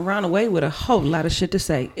Around the way with a whole lot of shit to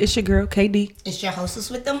say. It's your girl, KD. It's your hostess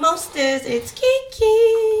with the mostest. It's Kiki.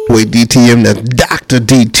 Wait, DTM, that's Dr.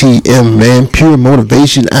 DTM, man. Pure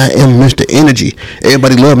motivation. I am Mr. Energy.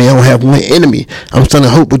 Everybody love me. I don't have one enemy. I'm starting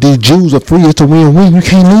to hope with these Jews are free. It's a win-win. You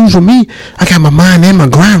can't lose with me. I got my mind and my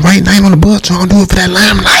grind right now. I'm on the bus, so I don't do it for that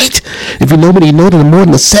limelight. If you know me, you know that I'm more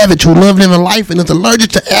than a savage who love living life and is allergic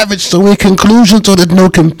to average. So in conclusion, so there's no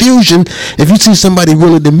confusion, if you see somebody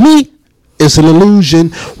realer than me, it's an illusion.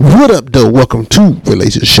 What up, though? Welcome to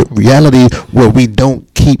Relationship Reality, where we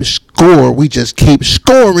don't keep score. We just keep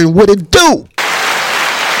scoring. What it do?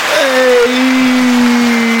 Hey!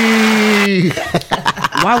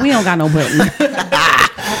 Why we don't got no button?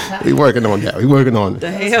 We working on that. We working on it. The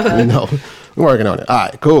hell? You know, we working on it. All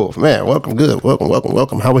right, cool. Man, welcome, good.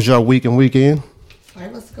 Welcome. How was y'all week and weekend? All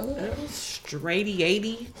right, let's go. Straighty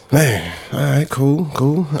 80. Man, all right, cool.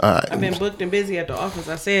 All right. I've been booked and busy at the office.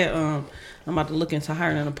 I said I'm about to look into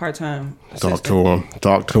hiring a part-time assistant.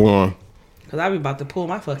 Talk to him. Because I be about to pull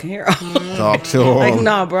my fucking hair off. Talk to him. Like,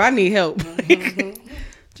 nah, bro, I need help.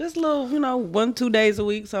 Just a little, 1-2 days a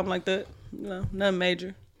week, something like that. Nothing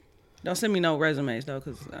major. Don't send me no resumes, though,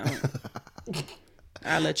 because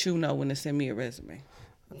I'll let you know when to send me a resume.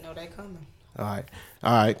 No, they coming. All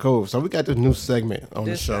right, cool. So we got this new segment on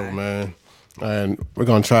the show, man. And we're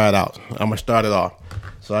going to try it out. I'm going to start it off.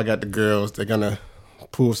 So I got the girls. They're going to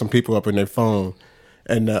pull some people up in their phone.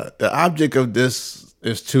 And the object of this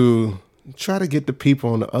is to try to get the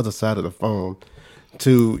people on the other side of the phone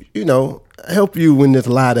to, help you win this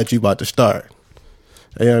lie that you about to start.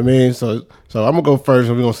 You know what I mean? So I'm going to go first,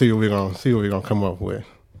 and we're going to see what we're going to come up with.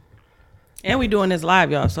 And we doing this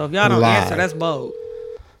live, y'all. So if y'all don't answer, that's bold.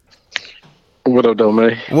 What up, though,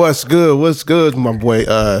 man? What's good, my boy?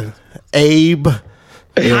 Abe.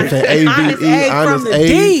 You know what I'm saying? ABE, Honest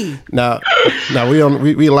Abe. Now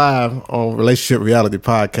we live on Relationship Reality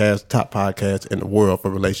Podcast, top podcast in the world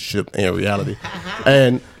for relationship and reality.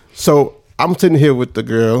 And so I'm sitting here with the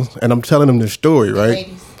girls, and I'm telling them this story, right?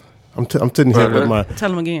 Ladies. I'm sitting here with my. Tell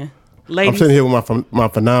them again. Ladies. I'm sitting here with my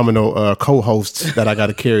phenomenal co-hosts that I got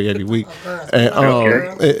to carry every week. You got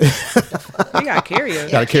to carry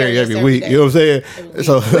us. Got to carry every week. You know what I'm saying?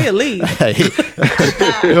 So we'll leave. Hey, you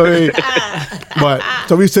know what I mean? But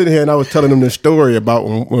so we sitting here, and I was telling them this story about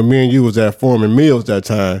when me and you was at Foreman Mills that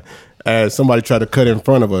time, and somebody tried to cut in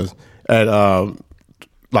front of us, and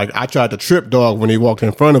I tried to trip dog when he walked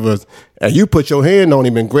in front of us, and you put your hand on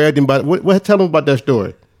him and grabbed him by. What? Tell them about that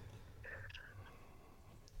story.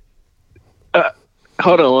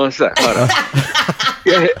 Hold on one sec. Hold on.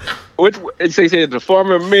 It says the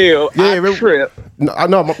former meal. Yeah, trip.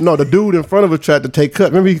 No, the dude in front of us tried to take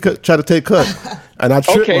cut. Remember, he tried to take cut, and I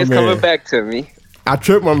tripped my man. Okay, it's coming back to me. I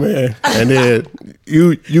tripped my man, and then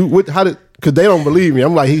because they don't believe me.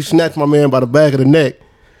 I'm like, he snatched my man by the back of the neck.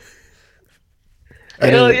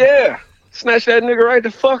 Hell yeah, snatch that nigga right the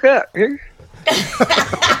fuck up.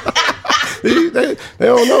 They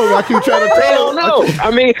don't know. I keep trying to tell them. No. I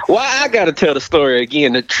mean, why I got to tell the story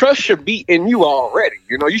again? The trust should be in you already.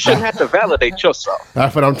 You shouldn't have to validate yourself.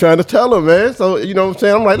 That's what I'm trying to tell them, man. So, you know what I'm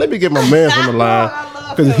saying? I'm like, let me get my man on the line.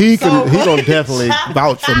 Because he gonna definitely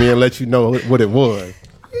vouch for me and let you know what it was.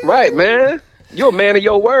 Right, man. You're a man of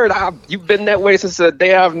your word. You've been that way since the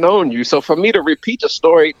day I've known you. So for me to repeat the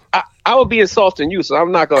story, I would be insulting you, so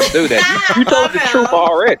I'm not going to do that. You told the truth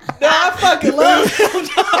already. No, I fucking love him.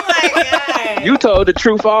 Oh, my God. You told the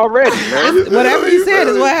truth already, man. Whatever you said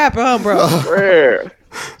is what happened, huh, bro? Yeah.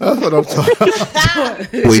 That's what I'm talking about.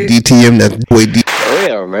 Wait, DTM,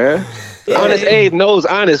 Yeah, man. Yeah. Honest Abe knows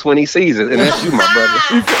honest when he sees it, and that's you, my brother.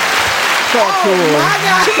 Talk to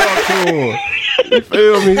him. You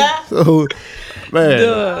feel me? So, man.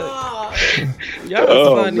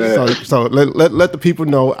 Y'all funny. Man. So let the people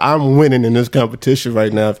know I'm winning in this competition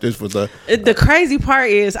right now. If this was the crazy part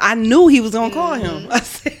is I knew he was gonna call him.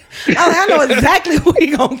 I know exactly who he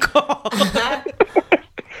gonna call. I'm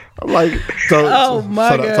like, so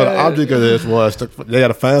the object of this was they got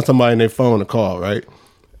to find somebody in their phone to call, right?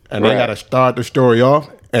 And they got to start the story off,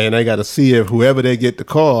 and they got to see if whoever they get to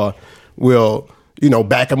call will,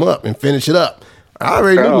 back them up and finish it up. I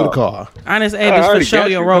already knew who to call. Honest Abe is for show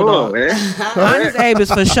your road dog. Honest Abe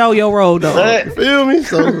is for show your road dog. You feel me?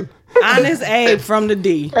 So Honest Abe from the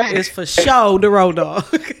D is for show the road dog.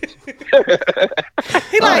 He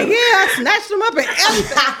like, I snatched him up and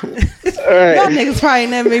everything. Right. Y'all niggas probably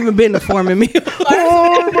never even been to Foreman Mills. He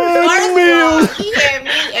had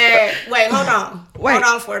me at, hold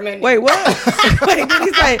on for a minute. Wait, what? Wait, did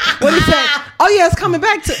he say? What did he say? Oh yeah, it's coming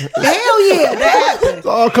back to. Hell yeah, that happened. It's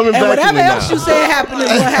all coming and back. Whatever else you said happened is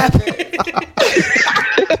what happened.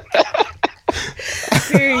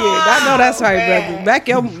 Period. I know that's right, brother.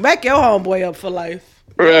 Back your homeboy up for life.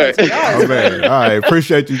 Right. Oh, man. All right.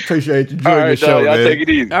 Appreciate you joining All right, the show, y'all man. take it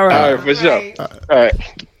easy. All right. for sure. All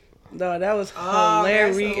right. No, that was Oh,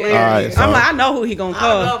 that's hilarious. hilarious. All right, so- I'm like, I know who he gonna I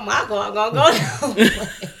call. don't know. I'm gonna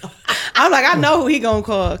go. I'm like, I know who he gonna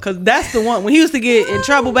call, cause that's the one. When he used to get in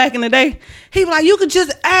trouble back in the day, he was like, you could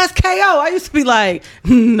just ask KO. I used to be like,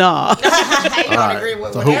 nah. I don't All agree right.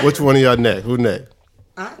 with So whatever. which one of y'all next? Who next?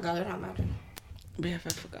 Go ahead, I'm out there.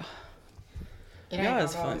 BFF forgot. It ain't Y'all gonna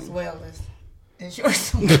is go funny. as well as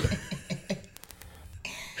yours.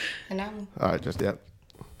 And I'm All right, just yep.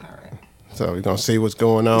 all right. So we're gonna see what's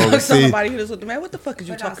going on. Let's Tell see. somebody who this with the man. What the fuck is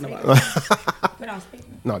you Put on talking speaker. about? Put on speaker.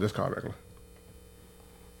 No, just call regular.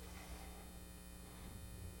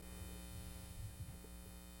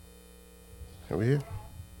 Are we here?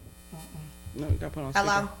 No, you gotta put on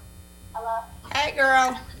speaker. Hello. Hey,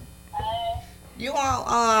 girl. You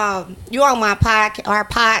on my our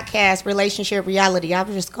podcast, Relationship Reality. I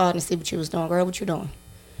was just calling to see what you was doing, girl. What you doing?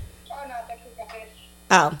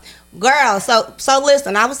 Oh, girl. So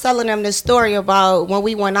listen. I was telling them this story about when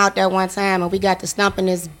we went out that one time and we got to stumping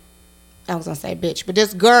this. I was gonna say bitch, but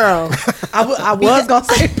this girl. I was gonna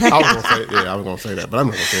say that. I was gonna say that, but I'm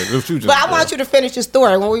not gonna say it. It was you just, But I want you to finish the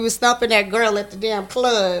story. When we was stumping that girl at the damn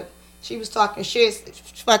club, she was talking shit,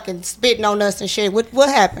 fucking spitting on us and shit. What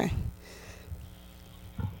happened?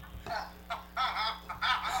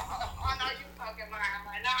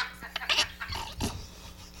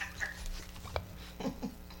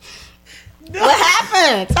 What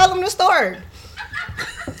happened? Tell them the story.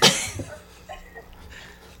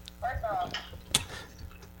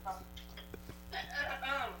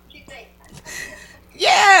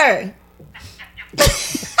 Yeah.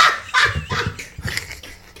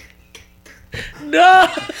 No.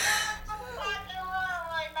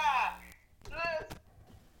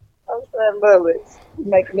 I'm saying, Lily, you're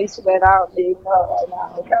making me sweat. I don't even know right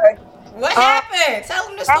now, okay? What happened? Tell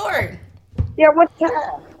them the story. Yeah, what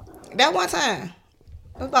time? That one time.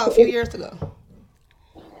 It was about a few years ago.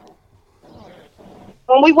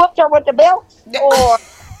 When we whooped her with the belt? Or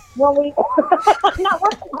when we... Not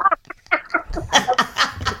with the...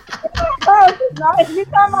 Oh, she's not. You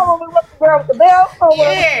talking about when we whooped the girl with the belt? Or when...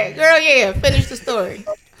 Yeah, girl, yeah. Finish the story.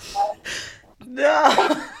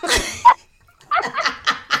 No.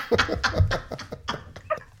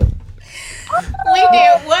 We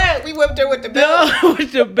did what? We whipped her with the belt. No,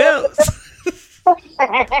 with the belts.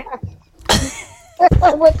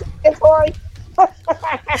 with the toy.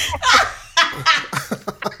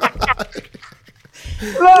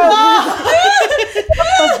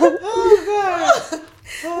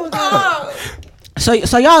 So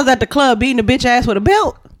y'all was at the club beating the bitch ass with a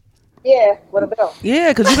belt? Yeah, with a belt. Yeah,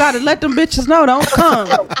 because you got to let them bitches know. Don't come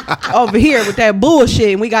over here with that bullshit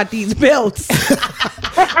and we got these belts.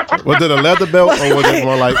 Was it a leather belt or was it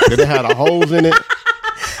more like did it have the holes in it?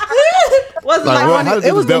 Was it Like, like what- one how of- did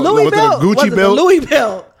it was the the belt- Louis was it a belt? Gucci Was it belt? the Louis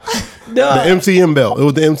belt? The MCM belt. It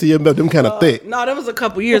was the MCM belt. Them kind of thick. No, that was a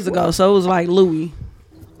couple years ago, so it was like Louis.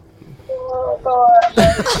 Oh, God.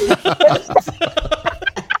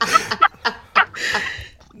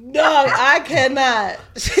 No, I cannot.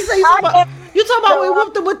 She said, you talking about we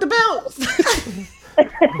whooped them with the belts.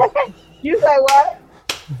 You say what?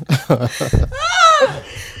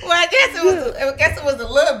 Well, I guess it was a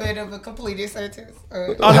little bit of a completed sentence. Oh,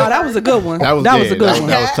 no, that was a good one. That was a yeah, good one.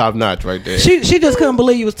 That was top notch right there. She just couldn't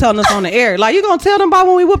believe you was telling us on the air. Like, you gonna tell them about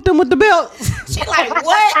when we whooped them with the belts? She like,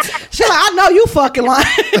 what? She like, I know you fucking lying.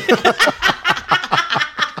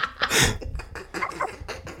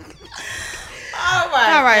 Oh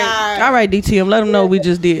my All right. God. All right, DTM, let them know what we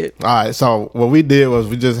just did. All right, so what we did was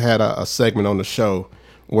we just had a segment on the show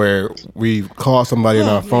where we called somebody on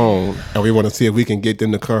our phone and we want to see if we can get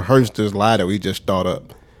them to rehearse this lie that we just thought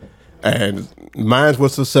up. And mine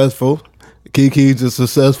was successful. Kiki's is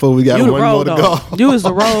successful. We got You the one more road to dog. go. You is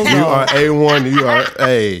the road You are dog. A1. You are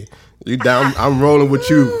A. You down. I'm rolling with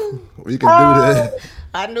you. We can do this.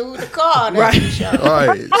 I knew the call. Right. Show. All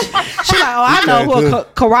right. She like, oh, I know who'll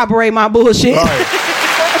corroborate my bullshit. All right.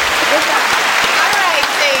 All right,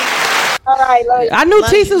 T. All right, love you. I knew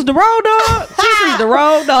Tissa's the road dog. Tissa's the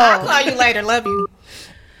road I'll dog. call you later. Love you.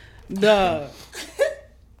 Duh.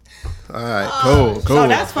 All right. Cool. So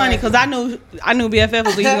that's funny because I knew BFF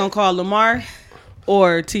was either gonna call Lamar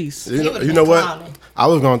or Tease. You know what? I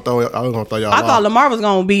was gonna throw y'all. I thought off. Lamar was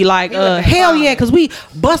gonna be like, been hell fine. yeah, because we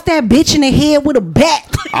bust that bitch in the head with a bat.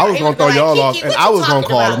 I was gonna throw Like, y'all Kiki, off, and what I you was gonna talking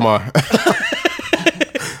call about? Lamar.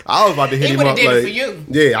 I was about to hit He him would've up. did it Like, for you.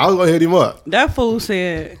 yeah, I was gonna hit him up. That fool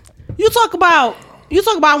said, you talk about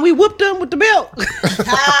we whooped them with the belt.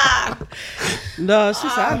 No, she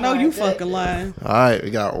said, I know you fucking lying. All right, we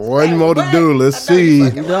got one more to do. Let's see.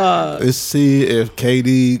 Dog. Let's see if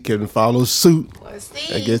KD can follow suit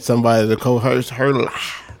and get somebody to coerce her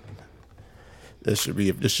live. This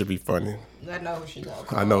should be funny. I know who she gonna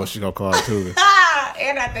call. I know what she gonna call it too.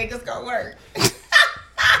 And I think it's gonna work.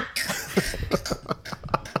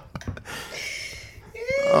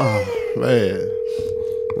 Oh man.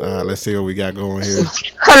 Let's see what we got going here.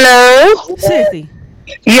 Hello? Sissy.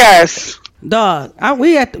 Yes. Dog.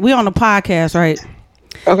 We on the podcast, right?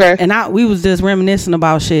 Okay. And we was just reminiscing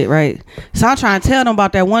about shit, right? So I'm trying to tell them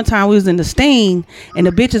about that one time we was in the Sting and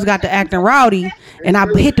the bitches got to acting rowdy and I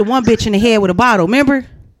hit the one bitch in the head with a bottle, remember?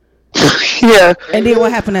 Yeah. And then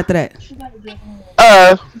what happened after that?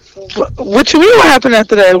 What you mean what happened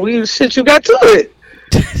after that? You got to it.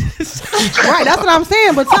 Right, that's what I'm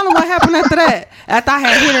saying. But tell them what happened after that. After I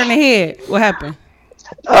had hit her in the head, what happened?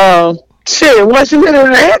 Shit, once you hit her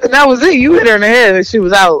in the head, then that was it. You hit her in the head and she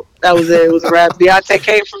was out. That was it. It was a wrap. Deontay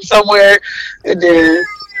came from somewhere, and then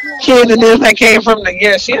Ken and them that came from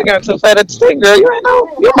she had got so fat at the Sting, girl. You ain't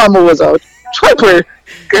know. Your mama was a tripper.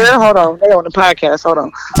 Girl, hold on. They on the podcast. Hold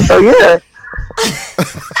on. So, yeah.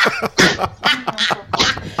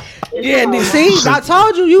 Yeah, see, I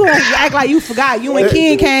told you gonna act like you forgot. You and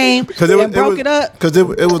Ken came and broke it up. Because it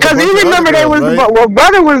was. Because you remember they was right?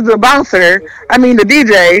 Brother was the bouncer. I mean the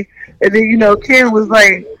DJ, and then Ken was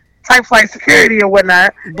like type flight security and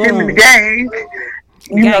whatnot. Boom. Him and the gang.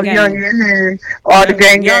 Young and all the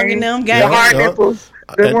gang. And them gang. The hard nipples.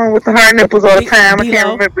 The one with the hard nipples all the time. I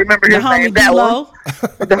can't remember his name. That one.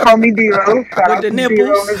 The homie D-Lo. With the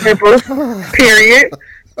nipples. Period.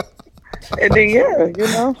 And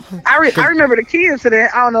then I remember the key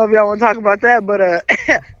incident. I don't know if y'all want to talk about that, but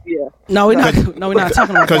yeah. No, we're not talking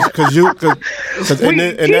about that.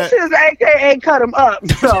 Keisha's AKA cut him up.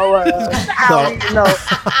 So I don't even know.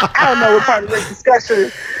 I don't know what part of this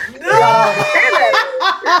discussion.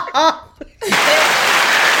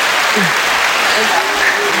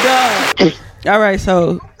 All right,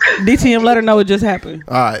 so DTM, let her know what just happened.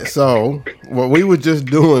 All right, so what we were just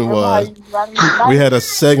doing was we had a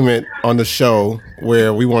segment on the show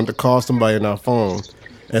where we wanted to call somebody on our phone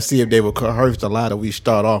and see if they would coerce the lie that we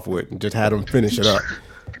start off with and just had them finish it up.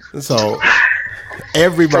 So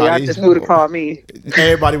everybody, y'all just knew to call me.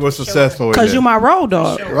 Everybody was successful with because you my road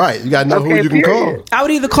dog. Right, you got to know who you can call. I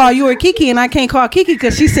would either call you or Kiki, and I can't call Kiki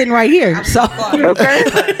because she's sitting right here. So okay.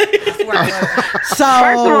 So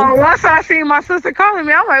first of all, once I seen my sister calling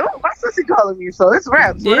me, I'm like, oh, my sister calling me. So it's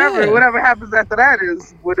raps. Yeah. Whatever happens after that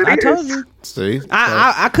is what it is. I told you. See,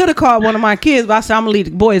 I could have called one of my kids, but I said I'm gonna leave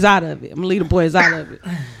the boys out of it.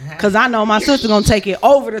 Cause I know my sister gonna take it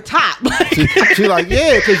over the top. she like,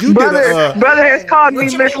 yeah, cause you brother has called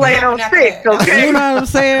me Miss Lane on sick. Okay, you know what I'm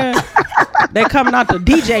saying? They coming out the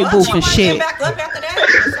DJ booth and shit. Back up after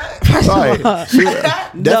that. Right. She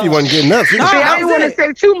definitely wasn't getting up. I didn't want to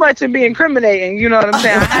say too much and be incriminating. You know what I'm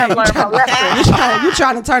saying? I have learned my lesson. You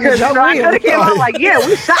trying to turn the joke real? I came out like, yeah,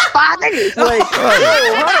 we shot 5 niggas. Like,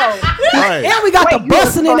 hold on. Right. And we got the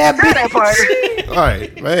busting in that bitch. All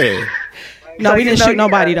right, man. No, we didn't shoot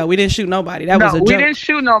nobody though. We didn't shoot nobody. That was a joke. We didn't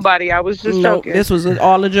shoot nobody. I was just joking. This was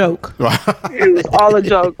all a joke. It was all a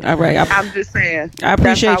joke. All right. I'm just saying. I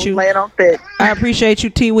appreciate you. Laying on thick. I appreciate you,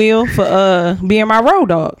 T Will, for being my road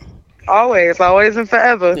dog. Always and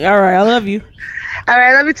forever. All right, I love you. All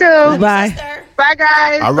right, love you too. Bye. Bye,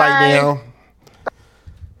 guys. All right,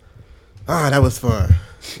 now. That was fun.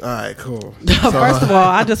 All right, cool. First of all,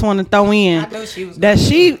 I just want to throw in that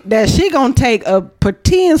she gonna take a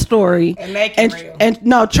pretend story and make it real. And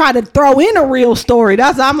no, try to throw in a real story.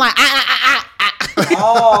 That's I'm like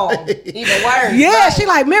Oh, even worse. Yeah, right. she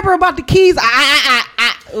like remember about the keys.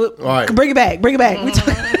 Right. Bring it back. There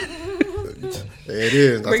it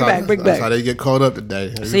is. Bring it back. That's how they get caught up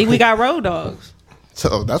today. See, we got road dogs.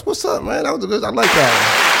 So that's what's up, man. That was a good. I like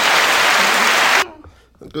that.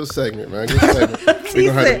 Good segment, man. Good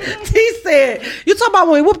segment. T said, you talking about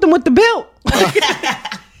when we whooped them with the belt?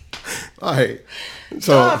 All right.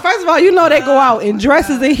 So first of all, you know they go out in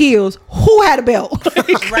dresses and heels. Who had a belt?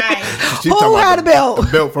 Right. Who had a belt?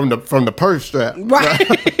 The belt from the purse strap.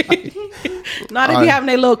 Right. Now they be having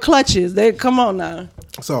their little clutches. They come on now.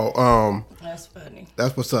 So That's funny.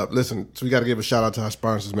 that's what's up. Listen, so we got to give a shout out to our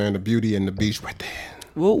sponsors, man. The Beauty and the Beast right there.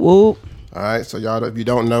 Whoop whoop. All right. So y'all, if you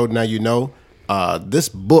don't know, now you know. This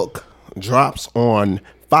book drops on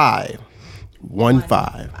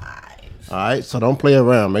 5/15. All right, so don't play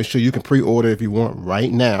around. Make sure you can pre-order if you want right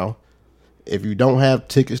now. If you don't have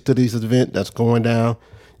tickets to this event that's going down,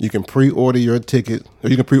 you can pre-order your ticket, or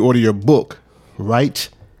you can pre-order your book right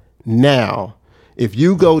now. If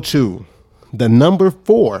you go to the number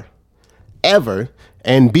 4 ever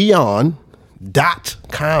and beyond.com.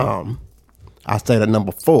 I say the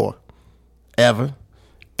number 4, ever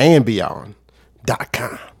and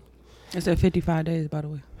beyond.com. It's at 55 days, by the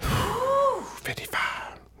way. 55.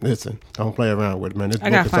 Listen, don't play around with it, man. This I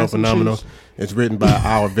book gotta is so find some phenomenal. shoes. It's written by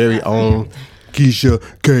our very own Keisha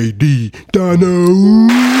KD Dano.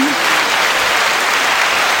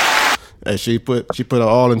 And she put her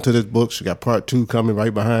all into this book. She got part 2 coming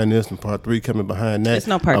right behind this, and part 3 coming behind that. It's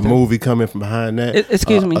no part A 3. movie coming from behind that.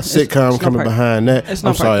 Excuse me. A sitcom It's no coming part- behind that. it's no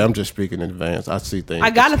I'm part sorry, 3. I'm just speaking in advance. I see things.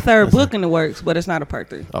 I got a third book in the works, but it's not a part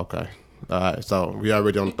 3. Okay. All right. So we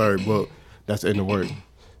already on the 3rd book. That's in the work.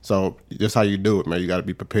 So that's how you do it, man. You got to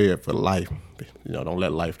be prepared for life. You know, don't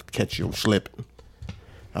let life catch you slipping.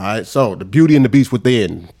 All right. So The Beauty and the Beast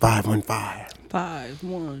Within, 515.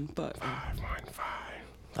 515. 515.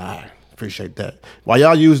 All right. Appreciate that. While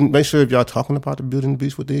y'all using, make sure if y'all talking about The Beauty and the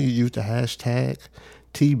Beast Within, you use the hashtag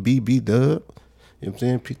TBBDub. You know what I'm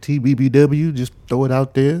saying? TBBW. Just throw it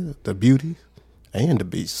out there. The Beauty and the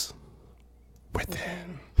Beast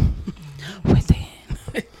Within. Within.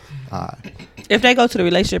 All right. If they go to the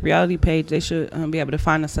Relationship Reality page, they should be able to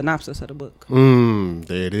find a synopsis of the book.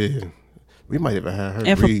 There it is. We might even have her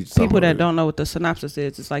And for read some people of that it. don't know what the synopsis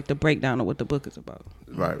is, it's like the breakdown of what the book is about.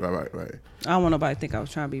 Right. I don't want nobody to think I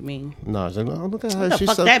was trying to be mean. No, look at her. What the She's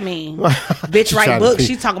fuck so, that mean? Bitch She's write trying to books. be-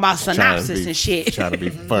 She talking about trying to synopsis be- and shit. Trying to be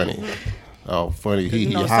funny. Oh, funny. You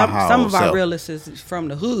know, ha, some of our self. realists is from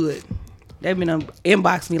the hood. They've been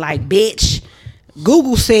inbox me like, bitch,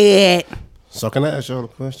 Google said. So can I ask y'all a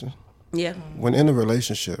question? Yeah. When in a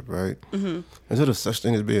relationship, right? Mm-hmm. Is it a such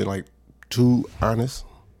thing as being like too honest?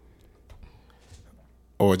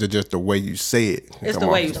 Or is it just the way you say it? It's Come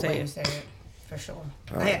the way on. you The say way you it. said it, for sure.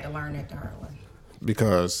 I had to learn that the hard way.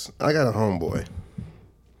 Because I got a homeboy.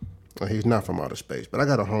 He's not from outer space, but I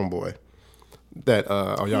got a homeboy that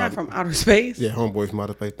y'all Not from outer space. Yeah, homeboy from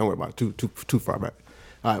outer space. Don't worry about it. Too far back.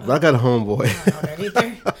 All right, but I got a homeboy.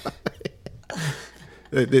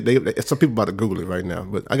 Know that either. Some people about to Google it right now,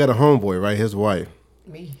 but I got a homeboy, right? His wife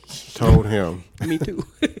Me. told him, Me too.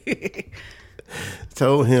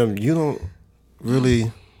 you don't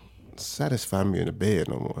really satisfy me in the bed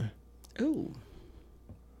no more. Ooh.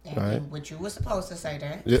 Right. But you were supposed to say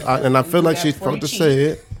that. Yeah, and I You feel do like that she's before supposed to you cheat. say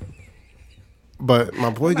it, but my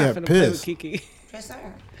boy I'm not got finna play with pissed, Kiki. Just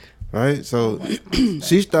saying. right? So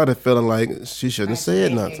she started feeling like she shouldn't have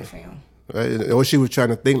said nothing, right? Or she was trying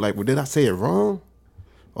to think like, well, did I say it wrong?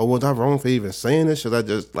 Or was I wrong for even saying it? Should I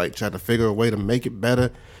just like try to figure a way to make it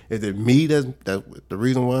better? Is it me that the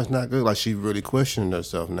reason why it's not good? Like she really questioning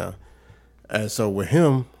herself now. And so with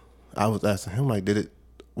him, I was asking him like,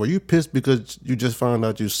 were you pissed because you just found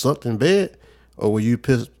out you sucked in bed? Or were you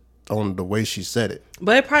pissed on the way she said it?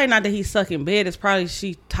 But it's probably not that he suck in bed. It's probably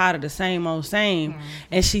she tired of the same old same.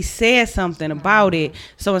 And she said something about it.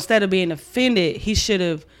 So instead of being offended, he should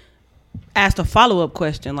have asked a follow-up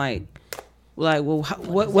question like, well,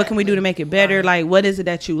 what can we do to make it better? Like, what is it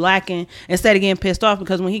that you lacking? Instead of getting pissed off,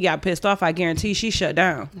 because when he got pissed off, I guarantee she shut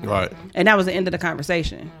down. Right. And that was the end of the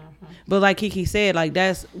conversation. But like Kiki said, like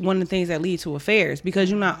that's one of the things that lead to affairs because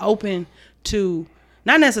you're not open to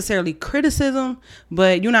not necessarily criticism,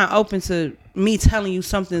 but you're not open to me telling you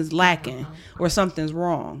something's lacking or something's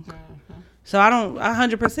wrong. So I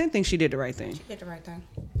 100% think she did the right thing. Did the right thing.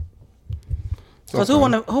 Because who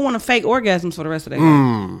want to fake orgasms for the rest of their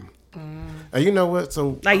life? And you know what?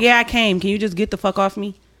 So Like, yeah, I came. Can you just get the fuck off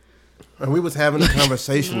me? and we was having a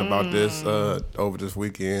conversation about this over this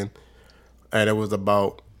weekend, and it was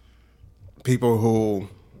about people who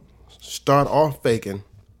start off faking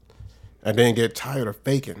and then get tired of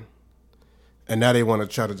faking, and now they want to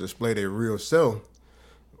try to display their real self.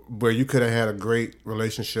 Where you could have had a great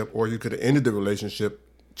relationship, or you could have ended the relationship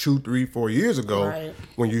 2, 3, 4 years ago, Right.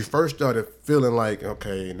 when you first started feeling like,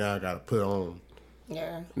 okay, now I got to put on.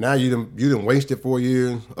 Yeah. Now you done wasted 4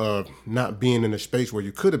 years of not being in the space where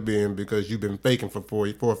you could have been because you've been faking for 4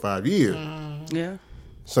 or 5 years. Yeah.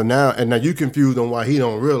 So now you confused on why he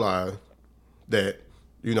don't realize that,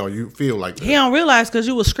 you feel like that. He don't realize because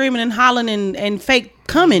you was screaming and hollering and fake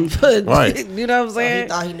coming. For, Right. You know what I'm He saying?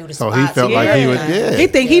 thought he knew the So spots. he felt like he was, yeah. He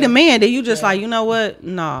think he the man. That you just like, you know what?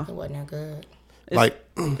 Nah. It wasn't that good. Like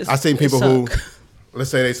I seen it people who, suck.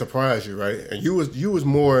 let's say they surprised you, right? And you was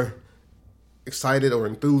more excited or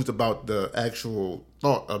enthused about the actual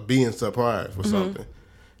thought of being surprised with something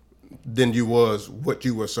than you was what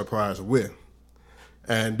you were surprised with.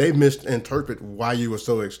 And they misinterpret why you were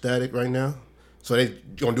so ecstatic right now. So they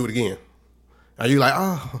gonna do it again. And you like,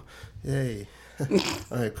 oh, yay. All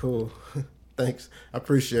right, cool. Thanks. I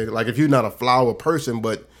appreciate it. Like if you're not a flower person,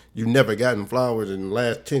 but you've never gotten flowers in the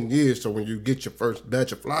last 10 years, so when you get your first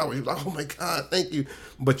batch of flowers, you're like, oh my God, thank you.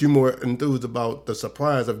 But you're more enthused about the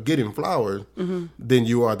surprise of getting flowers than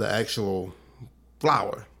you are the actual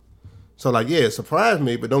flower. So like, yeah, surprise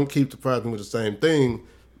me, but don't keep surprising me with the same thing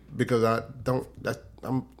because I don't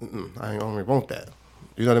only want that.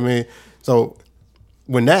 You know what I mean? So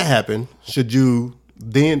when that happened, should you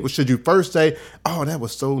first say, oh, that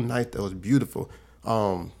was so nice, that was beautiful.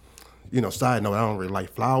 Side note, I don't really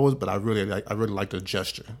like flowers, but I really like the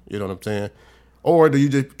gesture. You know what I'm saying? Or do you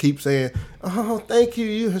just keep saying, oh, thank you,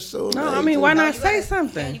 you are so nice. No, I mean, why not say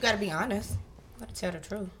something? Yeah, you got to be honest. You got to tell the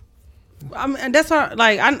truth. I mean, that's hard.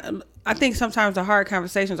 Like I think sometimes the hard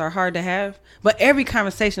conversations are hard to have, but every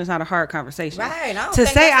conversation is not a hard conversation. Right. To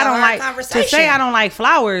say I don't like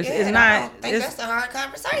flowers is not. I don't think that's a hard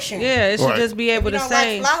conversation. Yeah, it should just be able to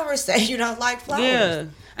say. Like flowers, say you don't like flowers. Yeah,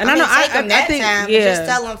 and I think just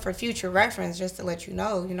tell them for future reference, just to let you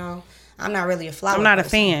know. You know, I'm not really a flower. I'm not person. a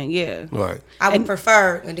fan. Yeah. Right. I would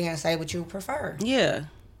prefer, and then say what you prefer. Yeah,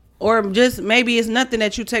 or just maybe it's nothing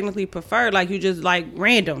that you technically prefer. Like you just like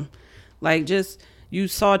random. Like just you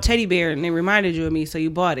saw a teddy bear and it reminded you of me, so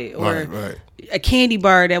you bought it. Or a candy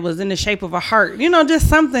bar that was in the shape of a heart. You know, just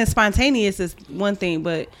something spontaneous is one thing.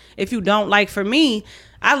 But if you don't like, for me,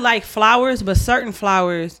 I like flowers, but certain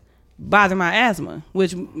flowers bother my asthma,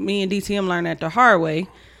 which me and DTM learned that the hard way.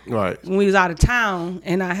 Right. When we was out of town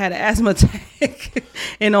and I had an asthma attack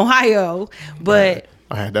in Ohio. But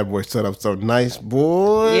I had that boy set up so nice,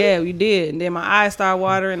 boy. Yeah, we did. And then my eyes started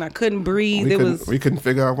watering. I couldn't breathe. We couldn't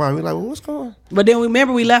figure out why. We were like, well, what's going on? But then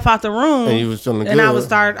remember we left out the room. And you was feeling good. And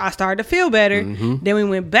I started to feel better. Mm-hmm. Then we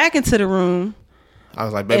went back into the room. I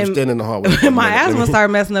was like, baby, stand in the hallway. My asthma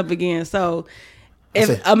started messing up again. So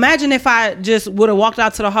imagine if I just would have walked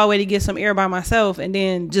out to the hallway to get some air by myself and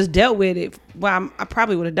then just dealt with it. Well, I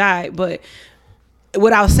probably would have died. But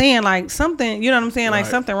without saying like something, you know what I'm saying? Like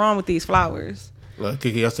something wrong with these flowers. Like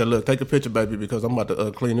Kiki, I said, look, take a picture, baby, because I'm about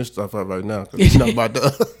to clean this stuff up right now. Cause you're not about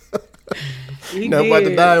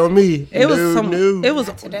to die on me. It was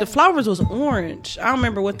the flowers was orange. I don't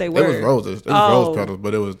remember what they were. It was roses. It was rose petals,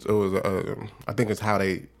 but it was. I think it's how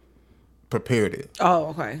they prepared it. Oh,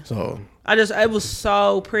 okay. So it was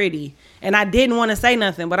so pretty, and I didn't want to say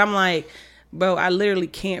nothing, but I'm like, bro, I literally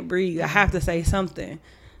can't breathe. I have to say something.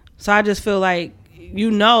 So I just feel like.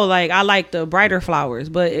 Like I like the brighter flowers,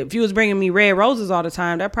 but if you was bringing me red roses all the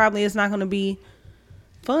time, that probably is not going to be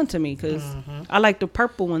fun to me because I like the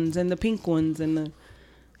purple ones and the pink ones and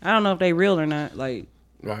I don't know if they real or not, like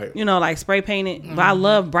like spray painted, but I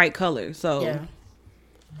love bright colors, so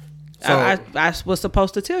I was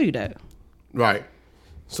supposed to tell you that. Right.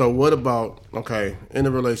 So what about in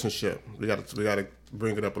a relationship? We got to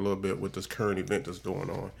bring it up a little bit with this current event that's going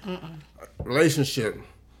on. Relationship.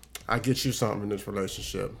 I get you something in this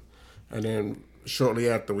relationship, and then shortly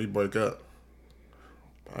after we break up,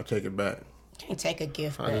 I take it back. Can't take a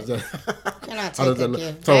gift back. Cannot take a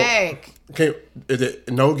gift back. Is it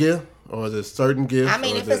no gift or is it certain gift? I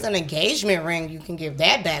mean, if it's an engagement ring, you can give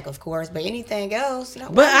that back, of course. But anything else, no.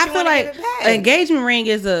 But I feel like an engagement ring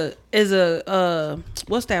is a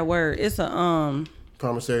what's that word? It's a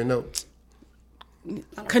promissory note.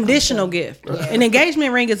 Conditional gift. Yeah. An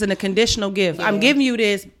engagement ring is a conditional gift. Yeah. I'm giving you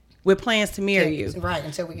this with plans to marry you. Right,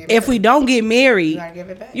 until we get married. If we don't get married, you gotta give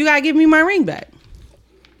it back. You gotta give me my ring back.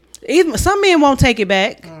 Even some men won't take it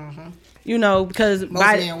back. Mm-hmm. Because most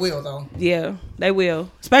men will though. Yeah, they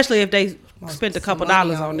will. Especially if they spent a couple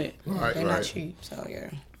dollars on it. Right, they're not cheap, so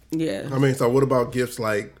yeah. Yeah. I mean, so what about gifts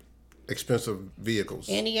like expensive vehicles?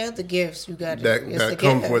 Any other gifts you got that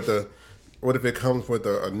comes with a what if it comes with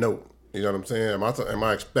a note? You know what I'm saying? Am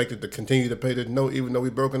I expected to continue to pay the note even though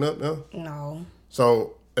we broken up now? No.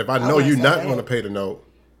 So if I know you're not going to pay the note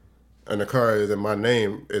and the car is in my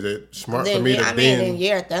name, is it smart for me to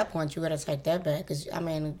at that point, you got to take that back because, you're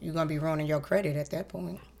going to be ruining your credit at that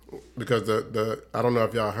point. Because I don't know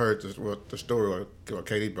if y'all heard the story, or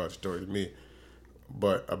Katie brought the story to me,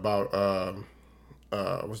 but about,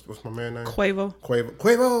 what's my man's name? Quavo.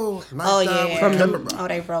 Nice yeah.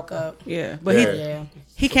 They broke up. Yeah. But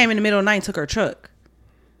he came in the middle of the night and took her truck.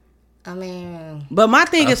 But my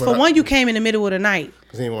thing is, for one, you came in the middle of the night.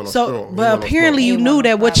 But apparently you knew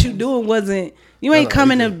that what you doing wasn't. You ain't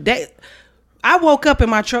coming to that. I woke up and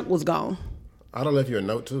my truck was gone. I'd have left you a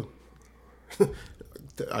note too.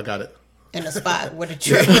 I got it. In the spot with the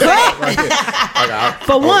truck.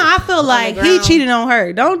 For one, I feel like he cheated on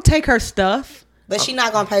her. Don't take her stuff. But she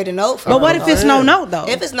not gonna pay the note for But it, what if though. it's no note though?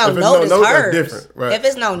 If it's no If it's note, no it's note, that's hers. different, right. If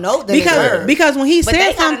it's no note, then it's hers. because when he But said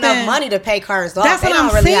they got something, enough money to pay cars off. That's They what don't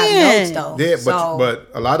I'm really saying. have notes though. Yeah, So- but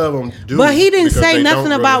a lot of them do. But he didn't because say they nothing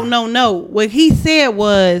don't about really- no note. What he said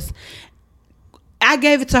was, I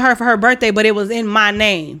gave it to her for her birthday, but it was in my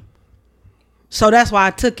name. So that's why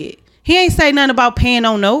I took it. He ain't say nothing about paying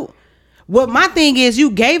no note. What my thing is,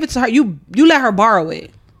 you gave it to her. You let her borrow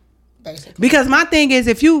it. basically. Because my thing is,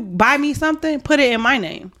 if you buy me something, put it in my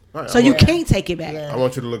name. Right, So I you want- can't take it back. I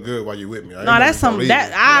want you to look good while you with me. No, that's some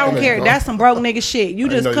that I don't care. That's some broke nigga shit. You I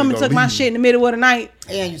didn't just know come you and gonna took my leave. shit in the middle of the night.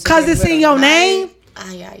 Yeah, you said Cause in it's the in middle your of the name. night.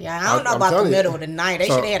 Yeah. I don't know I'm about the telling you. middle of the night. They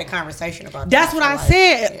So- should have had a conversation about That's that. what I Like,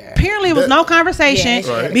 said. yeah. Apparently, it was That- no conversation Yeah, they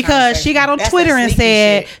should have a because she got on conversation. That's Twitter some and sneaky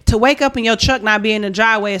said shit. to wake up in your truck not be in the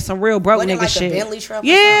driveway is some real broke Wasn't it nigga like shit. a Bentley truck or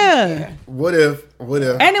Yeah. something? What if?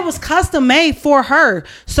 And it was custom made for her,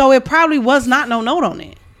 so it probably was not no note on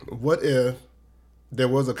it. What if there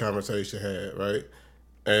was a conversation had, right?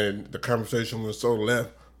 And the conversation was so left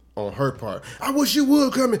on her part. I wish you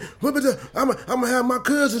would come in. I'm gonna have my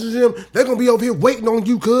cousins and them. They're gonna be over here waiting on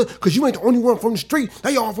you, cause you ain't the only one from the street.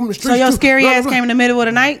 They all from the street. So your too. scary Blah, blah, ass blah. came in the middle of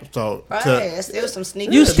the night. So Right, to, it's still some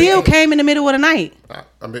sneaky. You shit. still came in the middle of the night.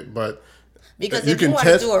 I mean, but Because you if you can want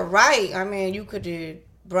to test- do it right, I mean, you could have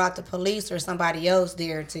brought the police or somebody else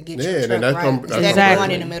there to get Yeah, your and truck that's right. gonna- Instead that's of gonna-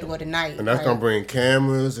 going in the middle of the night. and that's Like, gonna bring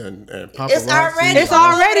cameras and paparazzi. It's already. It's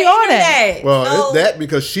already on on the that. internet. Well, So- it's that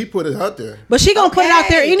because she put it out there. But she gonna put it out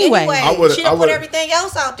there Okay, anyway. I would've- She I done put would've- everything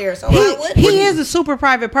else out there, so why would He is a super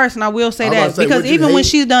private person. I will say I was that about to say, because would you even when hate-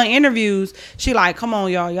 she's done interviews, she like, come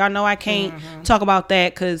on, y'all know I can't talk about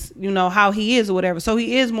that because you know how he is or whatever. So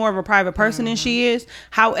he is more of a private person than she is.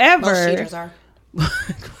 However, Most cheaters are.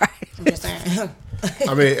 I'm just saying.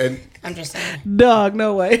 I mean, and I'm just saying. dog,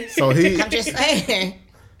 no way. so he I'm just saying.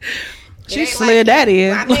 She ain't slid that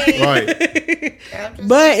in. I mean, right. I'm just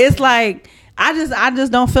But it's like I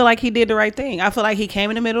just don't feel like he did the right thing. I feel like he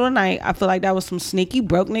came in the middle of the night. I feel like that was some sneaky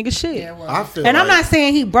broke nigga shit. Yeah, well, I feel And I'm like- not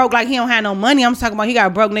saying he broke like he don't have no money. I'm talking about he got a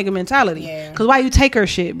broke nigga mentality. Yeah. Cause why you take her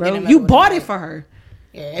shit, bro? In the middle You of the bought night. it for her.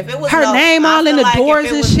 yeah, if it was Her name I all in feel the like doors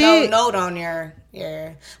if it and was shit. No note on there.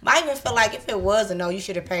 Yeah, but I even feel like if it was a no, you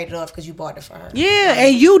should have paid it off because you bought it for her. Yeah,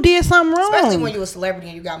 and you did something wrong. Especially when you a celebrity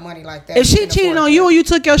and you got money like that. If you she can cheated afford on you that. or you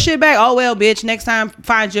took your shit back, oh well, bitch. Next time,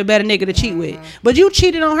 find you a better nigga to cheat with. But you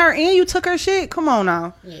cheated on her and you took her shit. Come on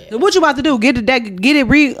now. Yeah. What you about to do? Get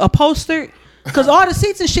it upholstered? Cause all the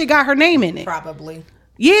seats and shit got her name in it. Probably.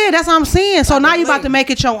 Yeah, that's what I'm saying. So now you about Probably. to make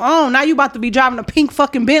it your own. Now you about to be driving a pink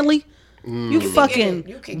fucking Bentley. You fucking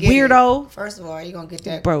You can get weirdo. It. First of all, you're gonna get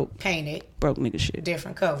that Broke. painted Broke nigga shit.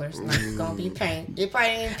 different colors. Like, it's gonna be paint. It probably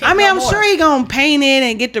ain't pink I mean, no I'm more. sure he gonna paint it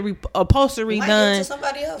and get the upholstery Might give it to done.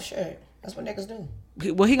 somebody else. Sure, that's what niggas do.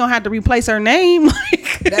 Well, he gonna have to replace her name.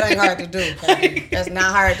 That ain't hard to do. Patty. That's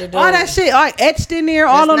not hard to do. All that shit all etched in there,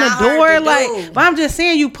 all on That's the not hard door. to Like, do. but I'm just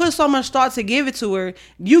saying, you put so much thought to give it to her.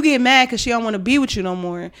 You get mad because she don't want to be with you no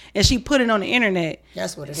more, and she put it on the internet.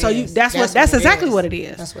 That's what it is. So that's exactly what it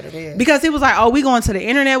is. That's what it is. Because it was like, oh, we going to the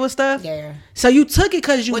internet with stuff. Yeah. So you took it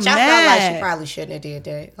because you Which mad. I felt like she probably shouldn't have did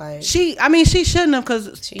that. Like, She shouldn't have because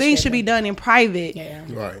things should be shouldn't. done in private. yeah,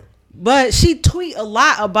 Right. But she tweet a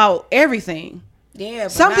lot about everything. yeah.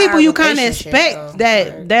 But Some not people her you kind of relationship, expect though.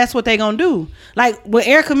 that Like, that's what they gonna do. Like when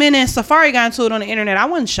Erica Mena and Safari got into it on the internet, I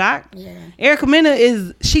wasn't shocked. Yeah. Erica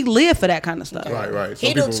Mena she lived for that kind of stuff. Right. Right. he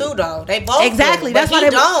Some do people- too though. They both Exactly. Do, That's but why he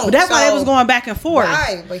they. don't. But that's why they so- was going back and forth.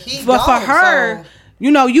 Right, but he But for don't, her, so-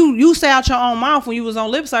 you know, you say out your own mouth when you was on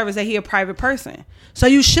lip service that he a private person. So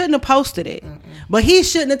you shouldn't have posted it. But he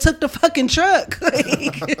shouldn't have took the fucking truck.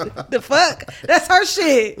 Like, the fuck? That's her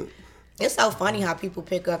shit. It's so funny how people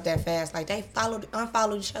pick up that fast. Like they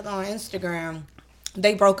unfollowed each other on Instagram.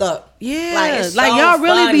 They broke up. Yeah. it's Like so y'all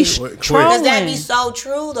really be funny. Quick. trolling. Because that be so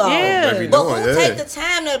true though. Yeah. They be But doing, who yeah. take the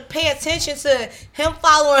time to pay attention to him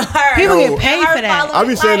following her? People get and paid her for that. following- I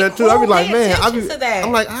be saying like, that too. I be who like, pay man, attention to that?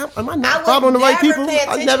 I'm like, am I I not would following the right never people? pay I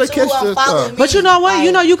attention never to catch who this unfollowing stuff. me. But you know what? Like-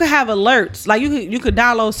 You know you could have alerts. Like you could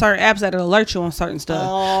download certain apps that alert you on certain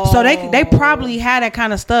stuff. So they probably had that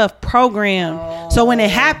kind of stuff programmed. So when it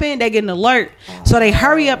happened, they get an alert. So they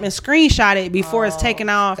hurry up and screenshot it before it's taken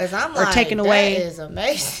off 'Cause I'm or like, taken that away. is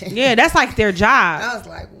amazing. Yeah, that's like their job. I was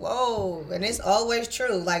like, whoa, and it's always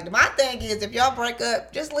true. Like my thing is, if y'all break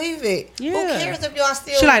up, just leave it. Who Yeah. cares if y'all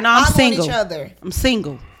still She like, no, I'm following single. each other? I'm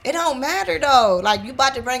single. It don't matter though. Like you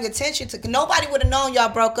about to bring attention to. Nobody would have known y'all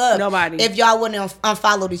broke up. Nobody. If y'all wouldn't have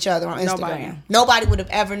unfollowed each other on Instagram. Nobody would have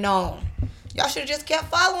ever known. Y'all should have just kept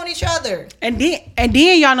following each other. And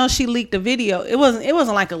then y'all know she leaked the video. It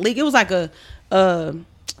wasn't like a leak. It was like a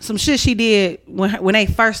some shit she did when they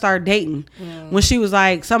first started dating. When she was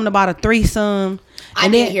like something about a threesome. I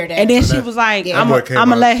didn't hear that. And then she was like, Yeah. I'm That boy came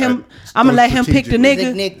gonna out let him. I'm gonna let him pick the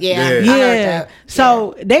strategically. nigga. Nick, Yeah. I heard Yeah. that.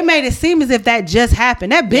 So they made it seem as if that just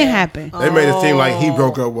happened. That been happened. They made it seem like he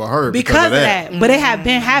broke up with her Because of that. But it had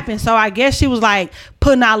been happening. So I guess she was like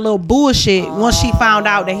putting out a little bullshit once she found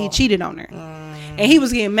out that he cheated on her. And he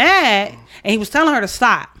was getting mad and he was telling her to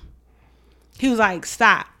stop. He was like,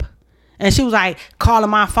 stop. And she was like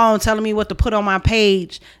calling my phone, telling me what to put on my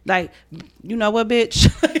page. Like, you know what, bitch?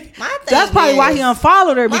 That's probably why he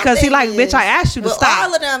unfollowed her, because he like, bitch, I asked you to stop.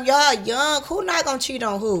 All of them, y'all young. Who not gonna cheat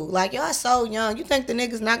on who? Like, y'all so young. You think the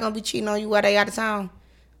niggas not gonna be cheating on you while they out of town?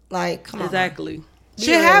 Like, come on. Exactly. Be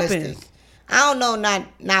Shit realistic. happens. I don't know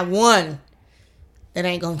not one that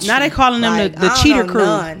ain't gonna cheat. Now they calling them Like, the I don't cheater know crew.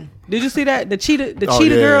 none. Did you see that? The cheater Oh,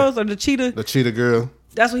 cheater yeah. girls or the cheater? The cheetah girl.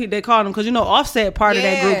 That's what they called them, because you know Offset part of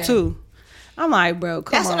that Yeah. group too. I'm like, bro,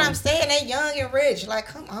 come That's on. what I'm saying. They young and rich. Like,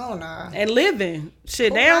 come on now. And living. Shit,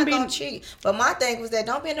 Who they don't not be. gonna cheat? But my thing was that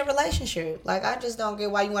don't be in a relationship. Like, I just don't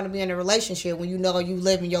get why you want to be in a relationship when you know you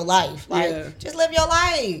living your life. Like, Yeah. just live your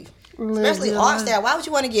life. Especially your Offset. Why would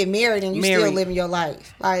you want to get married and you still Married. living your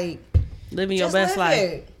life? Like, Living your just best live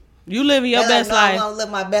life. it. You living your They're best like, no, life. I'm gonna live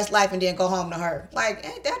my best life and then go home to her. Like,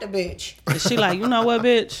 ain't that a bitch? And she like, you know what,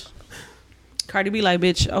 bitch? Cardi B like,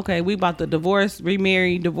 bitch, okay, we about to divorce,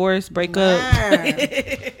 remarry, divorce, break up.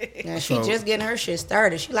 Now she just getting her shit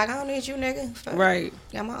started. She like, I don't need you, nigga. Fuck. Right.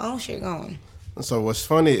 Got my own shit going. So what's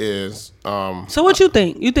funny is, So what you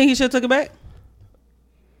think? You think he should have took it back?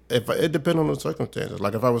 if it depends on the circumstances.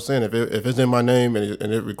 Like if I was saying, if it's in my name and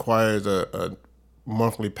it requires a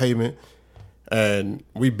monthly payment, and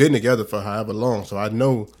we've been together for however long, so I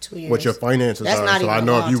know 2 years. what your finances That's are. not So even I a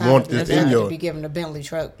know if long you time want to this be in to your be given a Bentley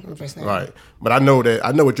truck. I'm just saying. right. But I know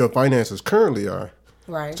what your finances currently are.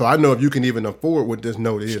 Right. So I know if you can even afford what this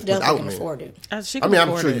note is Definitely without can me. afford it. She I can mean, I'm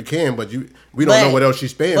afford sure it. you can, but we don't know what else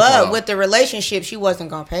she's paying But for. with the relationship, she wasn't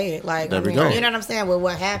gonna pay it. Like, There I we mean, go. you know what I'm saying? With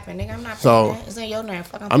what happened, nigga, I'm not So, paying that. It's in your name.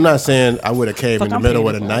 Fuck, I'm not saying I would have came Fuck, in the I'm middle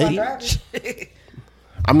of paying the it for night.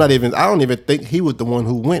 I don't even think he was the one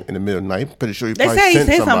who went in the middle of the night. I'm pretty sure he They probably say he sent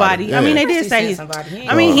sent somebody. Yeah. I mean, they did He say sent he. somebody. He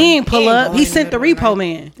I mean, he ain't pull ain't up. going He in the sent the middle of repo the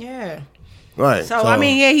man. Yeah. Right. So I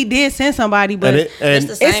mean, yeah, he did send somebody, but and It's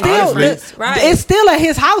the it's same still difference. Right. it's still at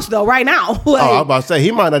his house though right now. Like, oh, I was about to say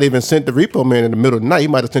he might not even sent the repo man in the middle of the night. He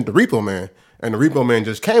might have sent the repo man, and the repo man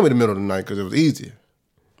just came in the middle of the night because it was easier.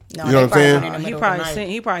 No, You know they what I'm saying? probably went in the he middle of probably the night. sent.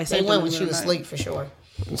 He probably They sent. went them when in she the was night. asleep for sure.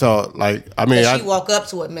 So like, I mean, And she woke up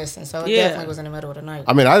to it missing, so it Yeah. definitely was in the middle of the night.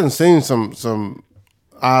 I didn't seen some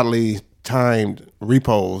oddly timed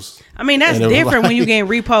repos. I mean, that's And it was different when you like- getting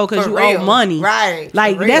repo because For you real. owe money, Right, for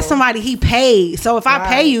Like real. that's somebody he paid. So if I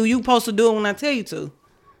pay Right. you, you supposed to do it when I tell you to.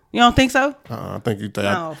 You don't think so? I think you think.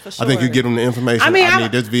 No, for I think you sure. give them the information. I mean,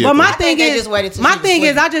 need this vehicle. But my I thing think they is, just waited till my she was thing is,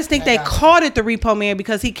 asleep. I just think They they got it. called it the repo man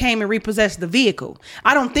because he came and repossessed the vehicle.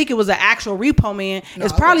 I don't think it was an actual repo man. No,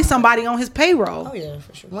 It's it probably wasn't. somebody on his payroll. Oh yeah,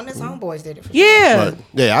 for sure. One of his homeboys did it. For sure. Yeah. But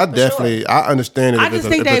yeah, I definitely I understand it. I if just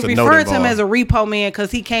it's think if they it's a note referred to him involved. as a repo man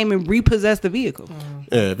because he came and repossessed the vehicle.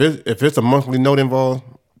 Yeah, if it's a monthly note involved,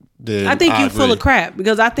 then I think you full agree. of crap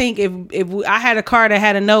because I think if I had a car that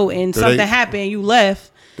had a note and Do something they- happened, you left.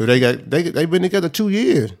 Dude, they been together 2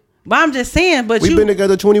 years. But I'm just saying, but We've you been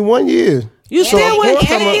together 21 years. you And still they- wouldn't and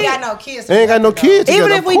take they ain't it. got no kids. They ain't got no kids Even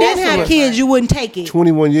together, if we of didn't course have not. kids, you wouldn't take it.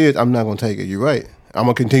 21 years, I'm not gonna take it. You're right. I'm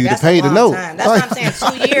gonna continue That's to pay a the long note. time. That's what I'm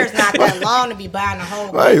saying. 2 years not that long to be buying a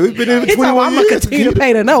whole. Right, we've been in He talking, 21 I'm gonna years. continue to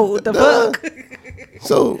pay the note. What the fuck?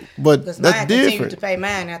 So, but Because that's mine continued different. to pay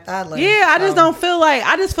mine after I left. Yeah, I just So, don't feel like.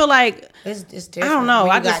 I just feel like It's different. don't know.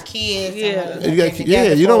 When I you got just- kids. yeah.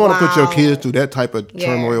 And you don't want to put your kids through that type of Yeah.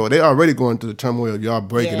 turmoil. They already going through the turmoil of y'all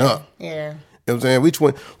breaking yeah, up. Yeah. You know what I'm saying?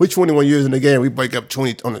 We 21 years in the game. We break up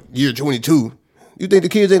 20 on the year 22. You think the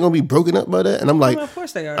kids ain't gonna be broken up by that? And I'm like, of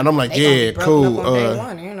course they are. And I'm like, They gonna yeah, be broken cool. up on day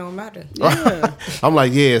one. It don't matter. yeah. I'm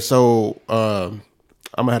like, yeah. So I'm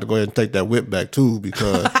gonna have to go ahead and take that whip back too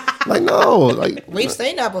because, like, no, like, We've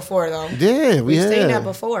seen that before, though. yeah, We've seen that have.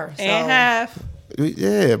 before. So And half.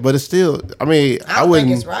 Yeah, but it's still. I mean, I don't wouldn't.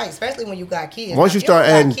 think it's right, especially when you got kids. Once Now, you if start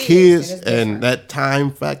don't got adding kids then it's and different. that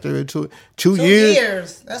time factor into it, 2 2 years.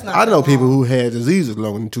 years. That's not. I know that people long. who had diseases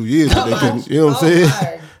longer than 2 years. But they Oh, couldn't, you know what I'm oh saying?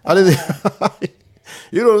 my. I didn't.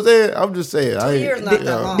 You know what I'm saying? I'm just saying. 2 years not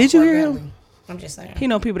that long. Did you for hear a him? family. I'm just saying. You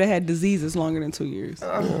know people that had diseases longer than 2 years.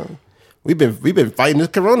 We've been fighting this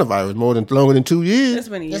coronavirus longer than 2 years. It's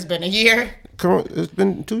been a year. It's been a year. It's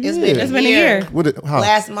been 2 years. It's been It's been a year. What how?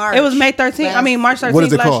 Last March. It was May 13th. I mean March 13th. What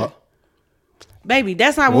is it last called? year. Baby,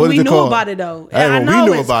 that's not What when is we it knew called? about it though. Hey, I when we know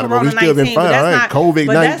knew it's about it, but we Corona still been 19, but fine, that's right? not COVID-19.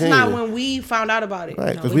 But that's not when we found out about it. Right,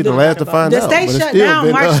 No, because we we the knew last to about find The out. state but it's shut still down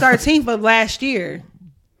been, March 13th of last year.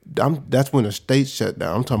 That's when the state shut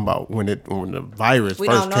down. I'm talking about when the virus We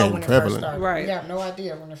first don't know came when it first prevalent. started. Right. We have no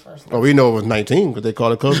idea when it first started. Oh, we know it was 19 because they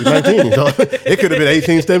call it COVID-19. So it could have been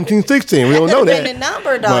 18, 17, 16. We don't know That could have that. been the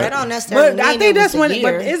number though. But- that don't necessarily But I mean think it was that's the when. year.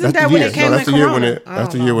 But isn't That's that the when year. it came That's in the year Corona?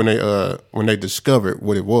 that's the year when they discovered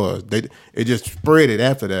what it was. It just spread it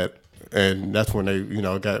after that, and that's when they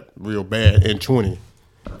got real bad in 20.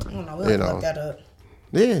 I don't know. We'll look that up.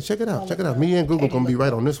 Yeah, check it out. Check it out. Me and Google gonna be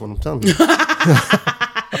right on this one. I'm telling you.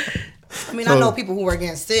 I mean, I know people who were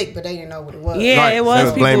getting sick, but they didn't know what it was. Yeah, Right, it they was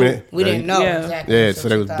was people. blaming it. We didn't know Yeah. exactly. Yeah, until so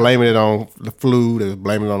they was 2000. blaming it on the flu. They was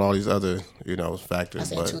blaming it on all these other factors. I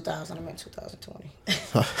said But 2000. I meant 2020.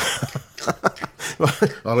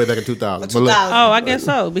 all the way back in 2000. But 2000. look, Oh, I guess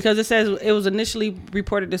so because it says it was initially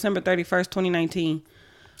reported December 31st, 2019.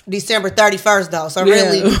 December 31st though. So Yeah,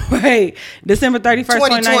 really, right. December 31st,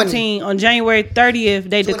 2020. 2019. On January 30th,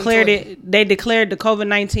 they declared 2020. it. They declared the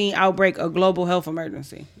COVID-19 outbreak a global health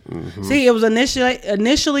emergency. Mm-hmm. See, it was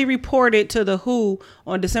initially reported to the WHO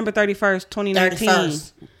on December 31st, 2019.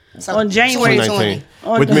 31st. So On January 2019,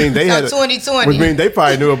 2020. which means they So had 2020. which means they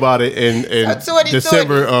probably knew about it in 2020.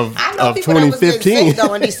 December of I know of people that was getting 2015. sick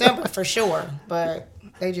though in December for sure, but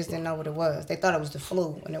they just didn't know what it was. They thought it was the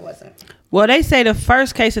flu, and it wasn't. Well, they say the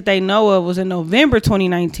first case that they know of was in November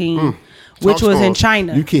 2019, which was in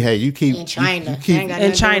China. You keep In China. You keep, Ain't got In nothing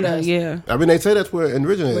to do China, with us. yeah. I mean, they say that's where it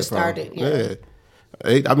originated Where it from. started, yeah.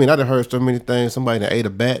 I mean, I done heard so many things. Somebody that ate a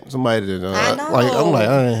bat. Somebody that I know. like I'm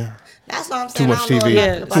like, That's what I'm Too saying. much I don't know TV. nothing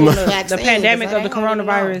Yeah, about Too much- the the vaccine, pandemic because of the I don't even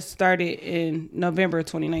know. coronavirus started in November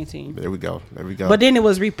 2019. there we go. But then it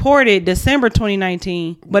was reported December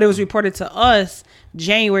 2019, but it was reported to us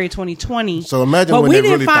January 2020. So imagine but when we they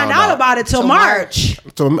didn't really find found out out. about it till Till March.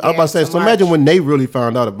 So I was about to say, so so imagine March. when they really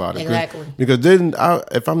found out about it. Exactly. Because then,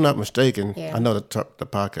 if I'm not mistaken, Yeah. I know the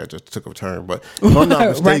podcast just took a turn, but if I'm not Right?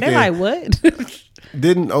 mistaken, They're like, what?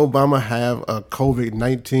 didn't Obama have a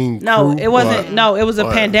COVID-19? No, crew it wasn't. or- No, it was a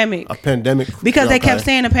or pandemic. A pandemic. Because they kept Okay.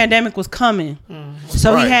 saying the pandemic was coming.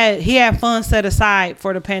 So Right. he had funds set aside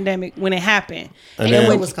for the pandemic when it happened. And They then-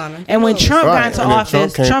 knew it was coming. And when They knew it was Trump Right. got into And then office,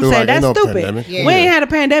 Trump Trump came through said, like, ain't that's no stupid. pandemic. Yeah. We ain't had a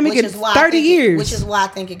pandemic Which in is why 30 years. Which is why I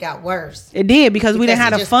think it got worse. It did because we didn't Because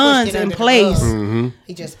have he the just funds pushed it in under the place. rug.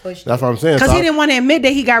 He just pushed That's it. what I'm saying. Because So he didn't want to admit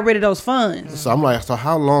that he got rid of those funds. So I'm like, so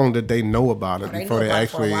how long did they know about it they before knew they about it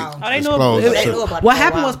for a actually while. Oh, they knew disclosed it- it? They knew about it What for a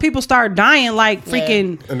happened while. was people started dying like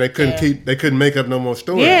freaking. And they couldn't they couldn't make up no more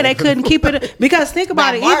stories. Yeah, they couldn't keep it because think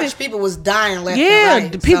about By it. March, even people was dying left yeah, and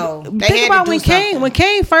right. the people. So they Think had about to when do Kane something. when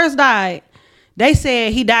Kane first died. They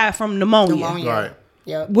said he died from pneumonia. Pneumonia. Right.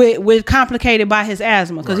 Yep. With complicated by his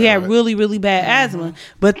asthma because he had Right. really really bad Mm-hmm. asthma.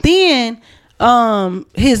 But then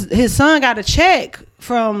his son got a check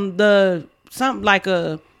from it's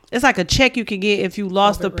like a check you could get if you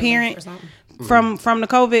lost a COVID relief or parent something. from the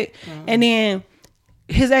COVID. And then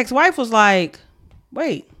his ex-wife was like,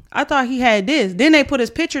 wait, I thought he had this. Then they put his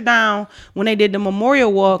picture down when they did the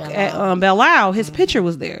memorial walk at Belle Isle. His picture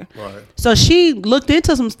was there. Right. So she looked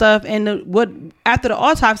into some stuff, and after the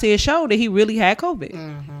autopsy, it showed that he really had COVID,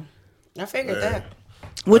 I figured that.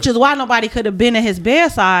 which is why nobody could have been at his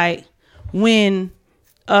bedside when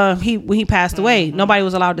he passed away. Nobody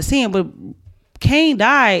was allowed to see him. But Kane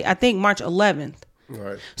died, I think, March 11th.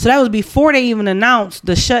 Right. So that was before they even announced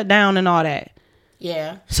the shutdown and all that.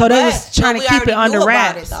 Yeah. So they was trying to we keep it already under knew about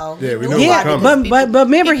wraps. it, though. Yeah, we knew knew it was about it. coming. But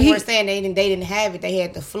remember people he were saying they didn't have it. They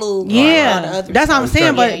had the flu. all the yeah, other that's what I'm stuff.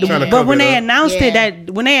 saying. Trying to But cover when it they up. announced it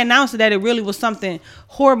Yeah. that it really was something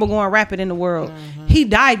horrible going rapid in the world, he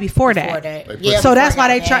died before that. Yeah, So that's before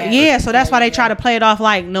why it they got try. bad. Yeah, so that's why they try to play it off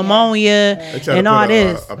like pneumonia They tried and to all put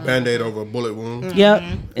this. a Band-Aid over a bullet wound. Yep,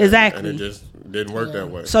 And exactly. it just didn't work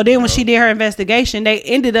that way. So then when she did her investigation, they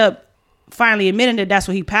ended up finally admitting that that's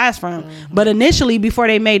what he passed from. But initially, before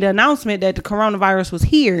they made the announcement that the coronavirus was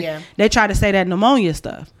here, they tried to say that pneumonia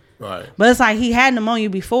stuff. Right. But it's like he had pneumonia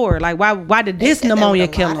before. Like why did They this said that pneumonia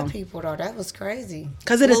with a kill lot of him? people though, that was crazy.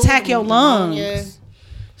 'Cause it Flu, attack your pneumonia. lungs.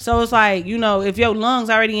 So it's like, if your lungs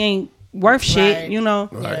already ain't worth shit,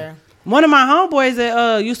 Right. Yeah. One of my homeboys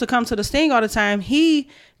that used to come to the Sting all the time, he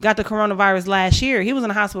got the coronavirus last year. He was in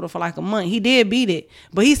the hospital for like a month. He did beat it,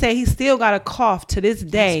 but he said he still got a cough to this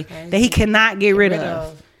day that he cannot get rid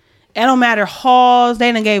of. It don't matter Halls.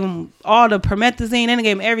 They done gave him all the promethazine. They done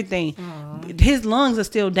gave him everything. His lungs are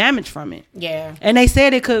still damaged from it. Yeah. And they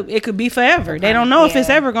said it could be forever. They don't know if it's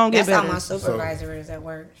ever gonna get That's better. how my supervisor is at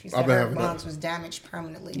work. She said been her having that. lungs was damaged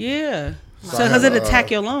permanently. Yeah. So So I because have, it attack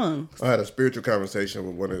your lungs. I had a spiritual conversation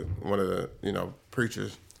with one of the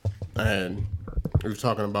preachers, and we were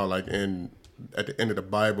talking about like at the end of the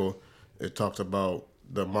Bible, it talks about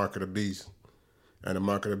the mark of the beast. And the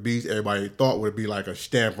mark of the beast, everybody thought would be like a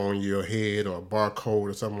stamp on your head or a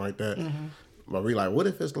barcode or something like that. Mm-hmm. But we like, what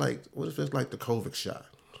if it's like the COVID shot?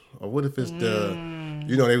 Or what if it's the,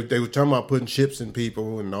 you know, they were talking about putting chips in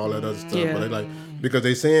people and all that other stuff. Yeah. But they like, because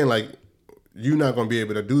they saying like, you're not going to be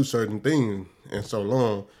able to do certain things in so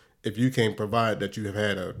long if you can't provide that you have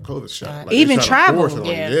had a COVID shot. Like, even travel.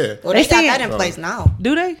 Yeah. Well, they got that in place now.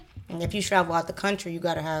 Do they? And if you travel out the country, you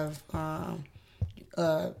got to have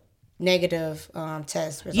negative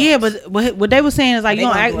test results. Yeah, but what they were saying is like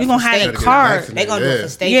you're gonna have that card. They're gonna do it for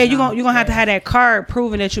state. Yeah, you're gonna have to have that card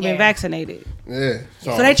proving that you've been vaccinated. Yeah.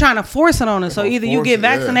 So they trying to force it on us. So either you get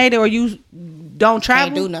vaccinated or you don't travel.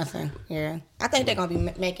 Can't do nothing. Yeah. I think they're gonna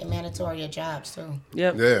be making mandatory your jobs too.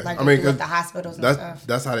 Yep. Yeah. Like I mean, with the hospitals and stuff.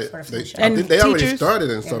 That's how I and think they teachers, already started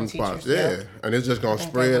in some spots. Yeah. And it's just gonna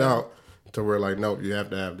spread out to where like, nope, you have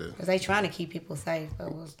to have this. Because they trying to keep people safe.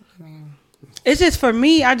 But it's just for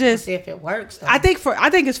me. I just see if it works. Though. I think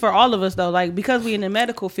it's for all of us though. Like because we in the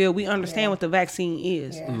medical field, we understand what the vaccine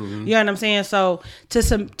is. Yeah. Mm-hmm. You know what I'm saying? So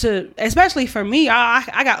to especially for me,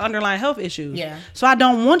 I got underlying health issues. Yeah. So I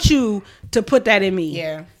don't want you to put that in me.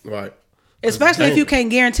 Yeah. Right. Especially if you can't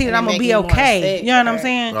guarantee that I'm gonna be okay. You know what I'm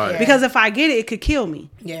saying? Right. Because if I get it, it could kill me.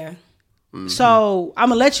 Yeah. Mm-hmm. So I'm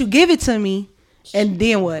gonna let you give it to me. And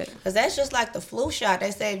then what? Because that's just like the flu shot. They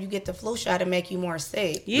say if you get the flu shot, it make you more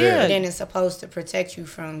sick. Yeah. And then it's supposed to protect you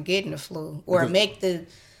from getting the flu or make the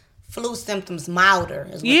flu symptoms milder.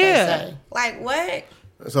 Is what they say. Like what?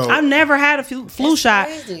 So I've never had a flu shot,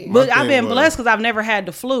 crazy. but I've been blessed because I've never had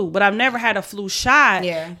the flu. But I've never had a flu shot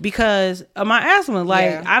because of my asthma.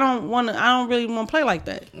 Like I don't really want to play like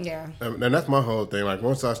that. Yeah. And that's my whole thing. Like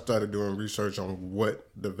once I started doing research on what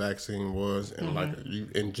the vaccine was and like you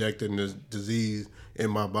injecting this disease in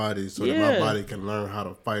my body so that my body can learn how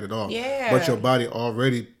to fight it off. Yeah. But your body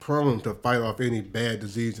already prone to fight off any bad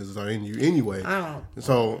diseases that are in you anyway.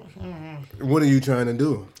 So what are you trying to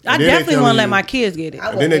do? I definitely want to let my kids get it.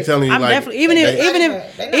 And then they telling you I'm like definitely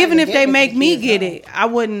even if they make me get it, I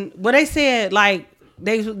wouldn't. Well, they said like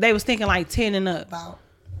they was thinking like 10 and up. Wow.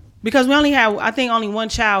 Because we only have only one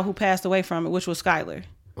child who passed away from it, which was Skylar.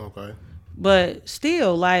 Okay. I But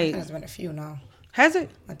still, like, there's been a few now. Has it?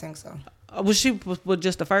 I think so. Was she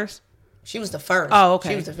just the first? She was the first. Oh, okay.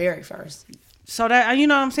 She was the very first. So that you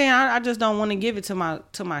know what I'm saying. I just don't want to give it to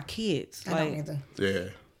my kids. I don't either. Yeah.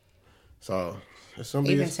 So it's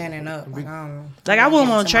even 10 and up. Like I don't know. Like I wouldn't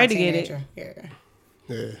want Trey to get it. Yeah.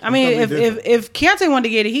 Yeah. I mean, if Keontae wanted to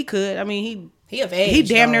get it, he could. I mean, he of age. He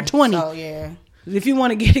damn near 20. So yeah. If you want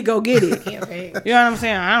to get it, go get it. He of age. You know what I'm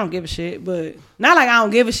saying? I don't give a shit, but not like I don't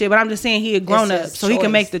give a shit. But I'm just saying he a grown up, so he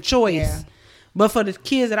can make the choice. Yeah. But for the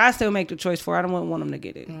kids that I still make the choice for, I don't want them to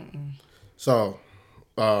get it. So,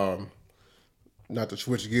 not to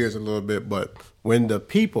switch gears a little bit, but when the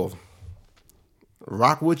people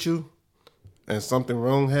rock with you and something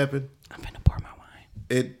wrong happened, I'm gonna pour my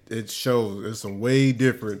wine. It shows it's a way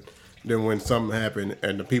different than when something happened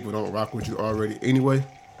and the people don't rock with you already anyway.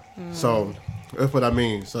 So that's what I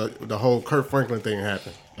mean. So the whole Kirk Franklin thing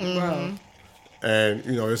happened. Mm-hmm. And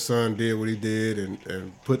you know his son did what he did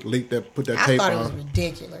and put that tape on. I thought it was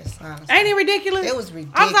ridiculous. Honestly. Ain't it ridiculous? It was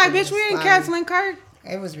ridiculous. I was like, bitch, we ain't canceling Kirk.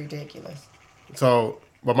 It was ridiculous. So,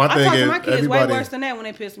 but my thing is, my kids way worse than that when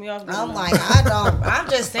they piss me off. I'm like, I'm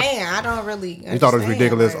just saying, I don't really understand. You thought it was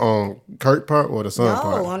ridiculous on Kirk part or the son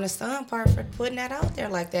part? No, on the son part for putting that out there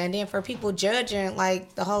like that, and then for people judging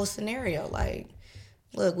like the whole scenario, like.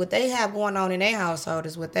 Look, what they have going on in their household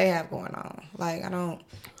is what they have going on. Like, I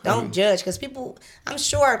don't judge because people. I'm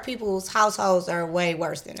sure people's households are way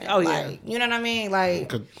worse than that. Oh yeah, like, you know what I mean? Like,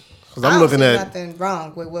 because I'm looking at nothing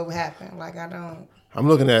wrong with what happened. Like, I don't. I'm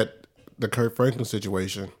looking at the Kirk Franklin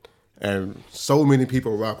situation, and so many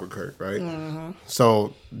people rock with Kirk, right? Mm-hmm.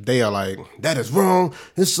 So they are like, that is wrong.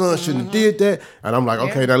 His son shouldn't have did that. And I'm like,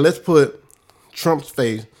 okay, now let's put Trump's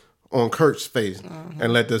face on Kirk's face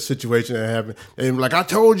and let the situation happen. And like I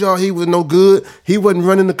told y'all, he was no good. He wasn't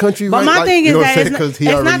running the country but right. my like, thing is that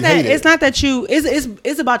it's not that you.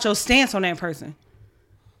 It's about your stance on that person.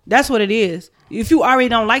 That's what it is. If you already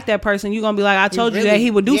don't like that person, you're gonna be like, I told you that he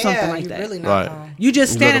would do something like that. Really not right. You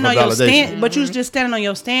just standing on your stance, but you just standing on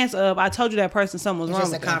your stance of I told you that person something was wrong.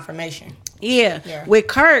 Just with a confirmation. Yeah. With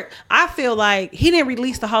Kirk, I feel like he didn't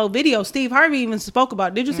release the whole video. Steve Harvey even spoke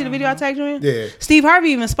about it. Did you see the video I tagged you in? Yeah. Steve Harvey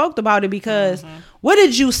even spoke about it because what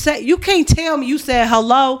did you say? You can't tell me you said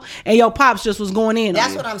hello and your pops just was going in.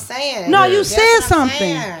 That's what I'm saying. No, you said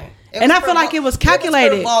something. And I feel like it was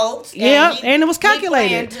calculated. And it was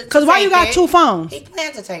calculated. Because why you got two phones? He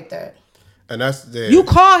planned to take that. And that's the You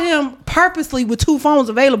call him purposely with 2 phones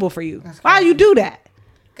available for you. Why you do that?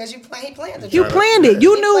 Because he planned it. You planned it.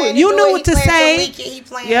 You knew what to say. He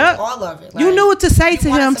planned Yep. all of it. You knew what to say you to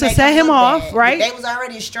wanted him to make set him look off, bad. right? They was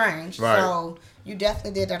already estranged. Right. So you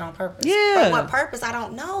definitely did that on purpose. Yeah. For what purpose? I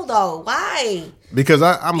don't know though. Why? because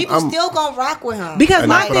I'm People still gonna rock with him. Because And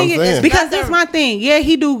my that's what I'm thing saying. is because Nothing- that's my thing. Yeah,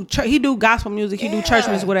 he do gospel music, he do church Yeah.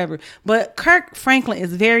 music, whatever. But Kirk Franklin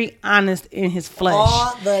is very honest in his flesh.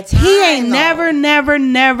 All the time, He ain't though.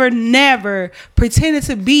 never pretended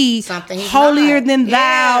to be Something he's holier not. than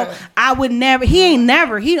thou. Yeah. I would never. He ain't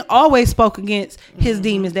never. He always spoke against his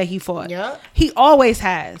demons that he fought. Yep. He always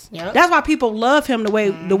has. Yep. That's why people love him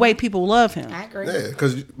the way people love him. I agree. yeah.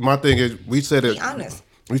 Because my thing is, we said it. Be honest.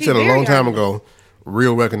 We He said a very long time honest. ago.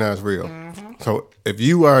 Real recognize real. So if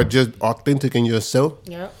you are just authentic in yourself,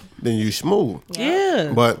 Yep. then you smooth.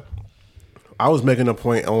 Yeah. But I was making a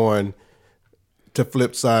point on to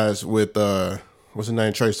flip sides with what's his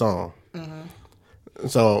name, Trey Songz.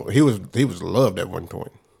 So he was loved at one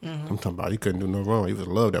point. I'm talking about he couldn't do no wrong. He was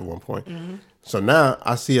loved at one point. So now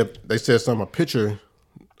I see they said a picture.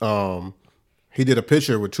 He did a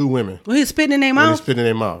picture with 2 women Well, he's spitting in their when he mouth spit in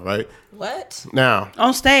their mouth, right? What? Now,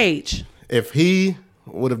 on stage. if he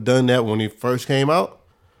would have done that when he first came out,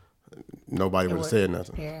 nobody would have said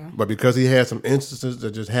nothing. Yeah. But because he had some instances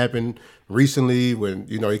that just happened recently when,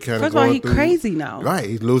 he kind of First of all, going he through. crazy now. Right,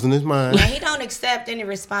 he's losing his mind. And he don't accept any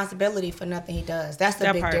responsibility for nothing he does. That's the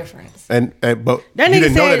That big part. difference. and but That you nigga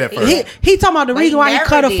didn't know said that at first. he talking about the But reason why he never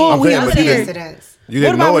cut a did. fool when he Okay, was but you here. didn't- Incidents. You What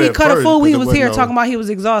didn't about know when it he at cut a first fool when he because was it here wasn't talking no- about he was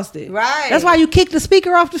exhausted? Right. That's why you kicked the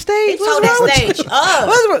speaker off the stage. He tore that stage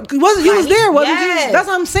up. You was there, wasn't Yes. you? That's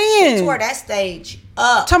what I'm He saying. tore that stage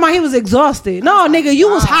up. Talking about he was exhausted. No, nigga, you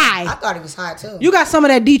was Wow. high. I thought he was high too. You got some of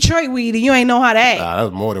that Detroit weed and you ain't know how to act. Nah, that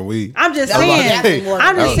was more than weed. I'm just That was saying. definitely more than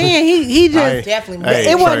I'm just weed. saying he I just ain't- definitely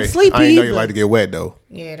hey, it wasn't Trey, sleepy I ain't know you either. like to get wet though.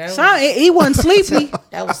 Yeah, that was, he wasn't sleepy.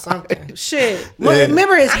 that was something. Shit. Yeah.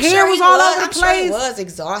 Remember his I'm hair sure was he all was- over I'm the sure he place. was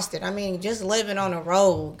exhausted. I mean, just living on the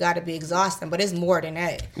road got to be exhausting, but it's more than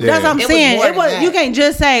that. Yeah. That's what I'm It was saying. more It was, than you that. can't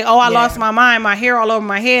just say, "Oh, I Yeah. lost my mind. My hair all over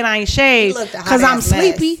my head. I ain't shaved He looked a hot because I'm ass mess.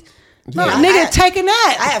 sleepy." No, Yeah. nigga, I- taking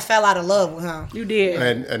that. I had fell out of love with him. You did.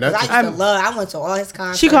 And 'Cause that's I used to love. I went to all his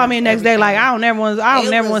concerts. She called me the next day like, everything. I don't never want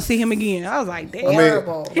to was- see him again. I was like, damn.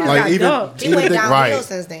 Horrible. He just like got even dumped. He even went think, downhill right.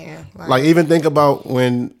 since then. Like even think about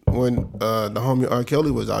when the homie R. Kelly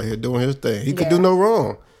was out here doing his thing. He could Yeah. do no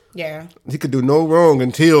wrong. yeah, He could do no wrong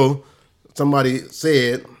until somebody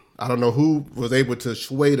said, I don't know who was able to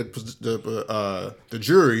sway the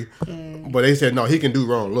jury, but they said no, he can do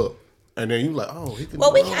wrong. Look, and then you like, oh, he can. well,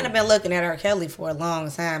 do we wrong. kind of been looking at R. Kelly for a long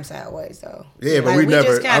time sideways, though. Yeah, but like, we never-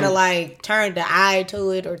 just kind of I'm- like turned the eye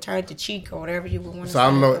to it or turned the cheek or whatever you would want to So say. I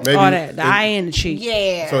don't know. Maybe All that. The eye and the cheek.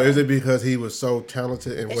 Yeah. So is it because he was so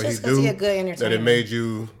talented in It's what he just 'cause do he a good that entertainer. it made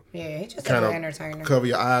you yeah, he's just a kind good of entertainer. cover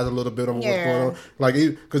your eyes a little bit on what's Yeah. going on? Like,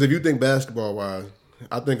 because if you think basketball wise,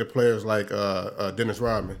 I think of players like Dennis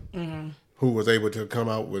Rodman, Mm-hmm. who was able to come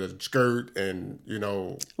out with a skirt and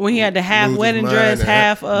When he had the half lose his wedding mind dress, and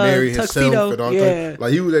half marry tuxedo. himself and all Yeah. that.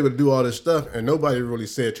 Like he was able to do all this stuff, and nobody really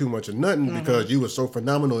said too much of nothing because you were so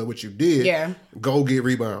phenomenal in what you did. Mm-hmm. Yeah. Go get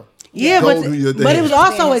rebound. Yeah, Go do your but thing. it was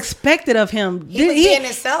also Yes. expected of him. He was being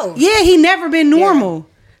himself. Yeah, he never been normal.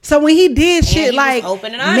 So when he did shit he was like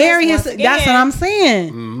open and honest marry his, once that's what again. I'm saying.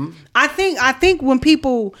 Mm-hmm. I think when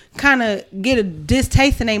people kind of get a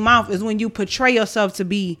distaste in their mouth is when you portray yourself to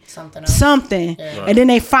be Something else. something, and then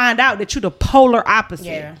they find out that you're the polar opposite.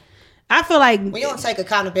 Yeah. I feel like We don't take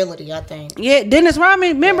accountability, I think. yeah, Dennis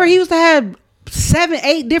Rodman. Remember, he used to have 7,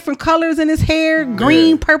 8 different colors in his hair,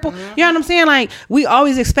 green, purple. You know what I'm saying? Like we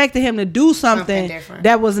always expected him to do something different.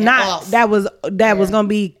 that was And not off. that was gonna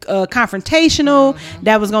be confrontational.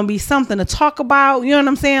 That was gonna be something to talk about. You know what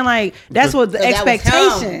I'm saying? Like that's what the So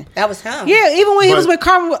expectation. That was him. Yeah, even when he was But- with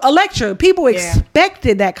Carmen Electra, people Yeah.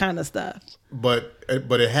 expected that kind of stuff. But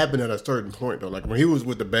it happened at a certain point though. Like when he was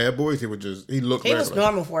with the Bad Boys, he looked. He was regular.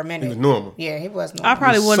 normal for a minute. He was normal. Yeah, he was normal. I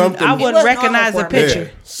probably There's wouldn't. something- I He wouldn't was recognize the normal for a minute.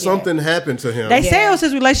 picture. Something happened to him. They say Yeah. it was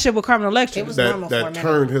his relationship with Carmen Electra. It was normal for a that minute.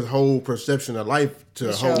 turned his whole perception of life to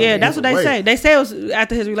a whole. Yeah, that's what they different way. say. They say it was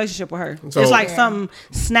after his relationship with her. So- It's like Yeah. something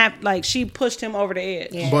snapped, like she pushed him over the edge.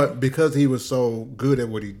 Yeah. But because he was so good at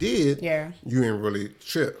what he did, Yeah. you didn't really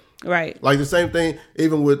trip. Right. Like the same thing,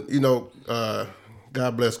 even with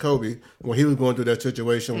God bless Kobe, when he was going through that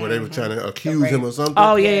situation where they were trying to accuse him of something.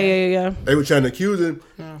 Oh yeah. They were trying to accuse him.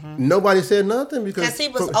 Nobody said nothing because Because he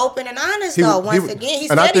was open and honest, he- though. he Once was- again, he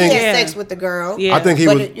and I said he think- had Yeah. sex with the girl. Yeah. I think he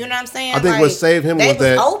But was. you know what I'm saying? I think Like, what saved him they was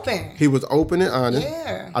that open. he was open and honest.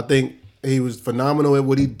 Yeah. I think he was phenomenal at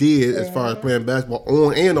what he did as far as playing basketball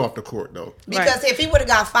on and off the court, though. Because if he would have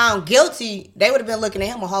got found guilty, they would have been looking at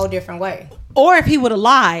him a whole different way. Or if he would have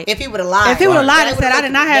lied. If he would have lied. If he would have lied They and said, would've I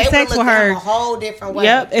did not have looked- sex they with would've looked at her. him a whole different way.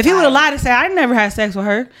 Yep. If he would have lied and said, I never had sex with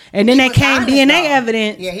her, and then He they was came honest, DNA though.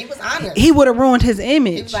 evidence, Yeah, he was honest. he would have ruined his He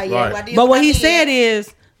image. was like, yeah, Right. I did But what I he did. said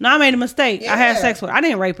is, no, I made a mistake. I had Yeah. sex with her. I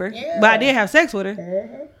didn't rape her, Yeah. but I did have sex with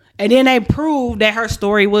her. And then they proved that her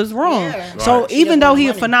story was wrong. Yeah. So Right. even She though didn't he a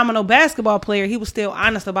want money. phenomenal basketball player, he was still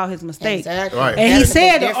honest about his mistake. Exactly. Right. And he That's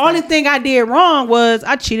said the different. only thing I did wrong was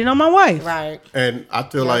I cheated on my wife. Right. And I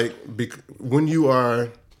feel like when you are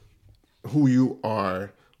who you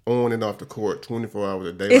are on and off the court 24 hours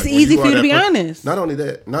a day, It's like, when easy for are you to that be honest. Not only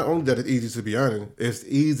that it's easy to be honest, it's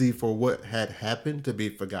easy for what had happened to be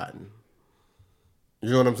forgotten.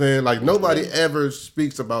 You know what I'm saying? Like nobody ever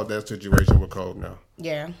speaks about that situation with Kobe now.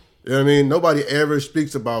 Yeah. You know what I mean? Nobody ever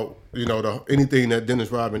speaks about, anything that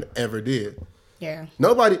Dennis Rodman ever did. Yeah.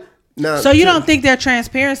 Nobody now. So you don't think their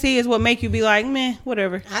transparency is what make you be like, meh,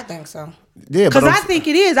 whatever? I think so. Yeah, Because but I think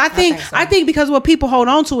it is. I think think so. because what people hold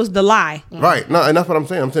on to is the lie. right. No, and that's what I'm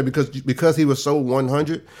saying. I'm saying because he was so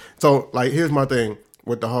 100. So like, here's my thing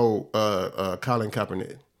with the whole Colin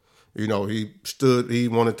Kaepernick. He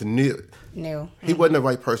wanted to kneel. No. He wasn't the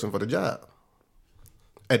right person for the job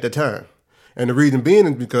at the time. And the reason being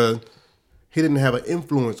is because he didn't have an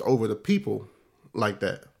influence over the people like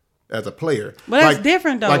that as a player. But that's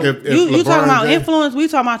different though. Like if you LeBron talking about James- influence, we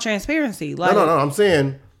talking about transparency. Like, No. I'm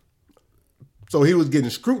saying, so he was getting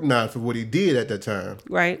scrutinized for what he did at that time.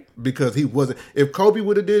 Right. Because he wasn't. If Kobe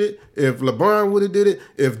would have did it, if LeBron would have did it,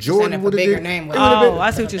 if Jordan if a would have bigger did it, name it would- would've Oh, been-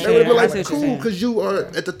 I see what you're They would have saying. been I like, see what you're cool, saying. because you are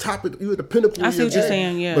at the top of, you at the pinnacle. I of see your what you're game.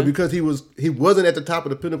 saying, yeah. But because he wasn't at the top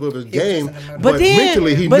of the pinnacle of his game, in the middle. but, But then-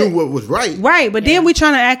 mentally he but- knew what was right. Right, but then we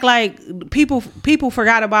trying to act like people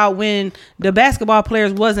forgot about when the basketball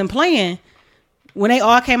players wasn't playing, when they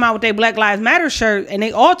all came out with their Black Lives Matter shirt and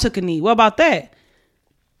they all took a knee. What about that?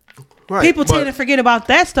 Right, People but- tend to forget about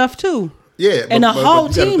that stuff too. Yeah, And the whole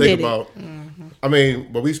you gotta team think did it. about, I mean,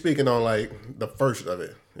 but we speaking on like the first of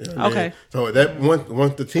it. You know what I mean? Okay. So that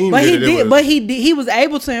once the team But he did it, did. was, But he was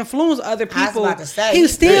able to influence other I was people. about to say, he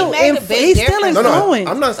was still he made a big he's still difference. influenced.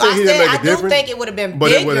 I'm not So saying he didn't make a I do difference. think it would have been but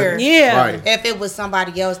it would've- bigger Yeah. right. if it was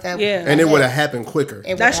somebody else that Yeah. And it would have happened quicker.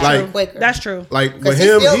 It That's would've true. happened quicker. That's true. Like with Because him,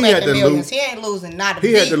 he's still he had making to millions. lose. He ain't losing not a He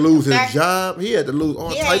beat. had to lose his okay? job. He had to lose all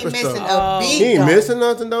He type ain't of missing stuff. a beat. He ain't though. missing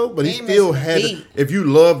nothing though, but he He ain't still missing a had. beat. If you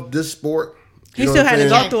love this sport, He you know still what I'm had to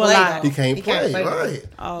saying? go through a play, lot. though. He can't He play, can't play.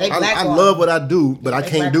 right? They I blackballed love him. what I do, but I They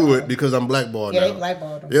can't do blackballed it because I'm blackballed Yeah, now. they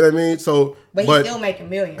blackballed him. You know what I mean? So, But he's still making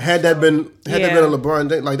millions. had that been Yeah. a LeBron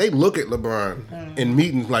James, like they look at LeBron in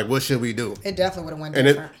meetings like, what should we do? It definitely would have went And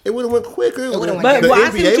different. it would have went quicker. It would've went But the well, I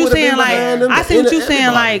see NBA what you're would've been saying. Like behind them, I see what the you're saying.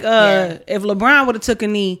 everybody. Like if LeBron would have took a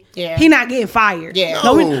knee, Yeah. he not getting fired. Yeah.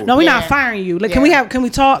 No, we're No. not Yeah. firing you. Like, Yeah. can we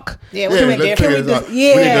talk? Yeah, Yeah, it would have let's been figure different. this out.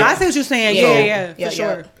 Yeah, We need to- I see what you're saying. Yeah. Yeah, Yeah, for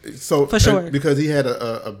sure. So For sure. because he had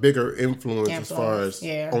a bigger influence as far as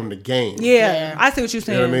Yeah. on the game. Yeah, Yeah. I see what you're You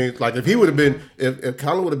saying. know what I mean? Like if he would have been, if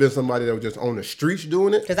Colin would have been somebody that was just on the streets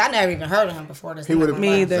doing it, Because I never even heard of him before this. he would have.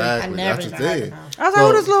 Me either. I Exactly. never That's even the heard of thing. him. I was like,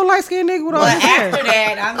 who this little light skinned nigga with all But his hair? after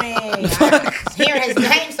that, I mean, hearing his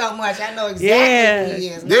name so much, I know exactly Yeah. who he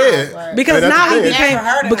is. Now, Yeah. but- Because And that's now the he thing. became Never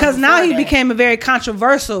heard of him because now before he that. became a very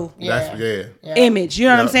controversial That's yeah. image. You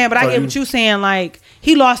know what I'm Yeah. saying? But I So get you- what you're saying. Like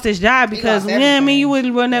he lost his job because lost I mean, everything. you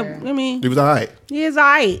wouldn't run that. I mean, He was all right. he is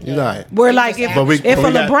alright. He was all right. Where He like just if But we- if but a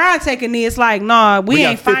we got- LeBron take a knee, it's like nah, we We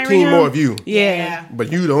ain't got firing 15 him. more of you. Yeah.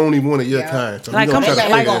 But you the only one of your Yeah. kind. So Like, we gonna come try on,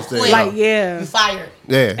 to like, figure this quick. thing Like out. yeah. You fired.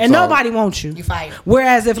 Yeah. And so- nobody wants you. You fired.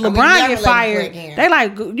 Whereas if And we LeBron never get let him fired, play again. they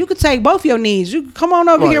like you could take both your knees. You come on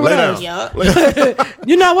over Right, here with lay us. down. Yup.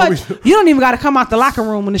 You know what? You don't even got to come out the locker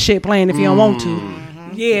room when the shit playing if you don't want to.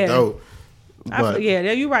 Yeah. Dope. But Yeah,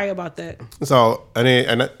 you're right about that. so and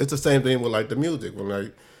it's the same thing with like the music when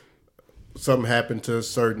like something happened to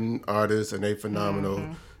certain artists and they phenomenal.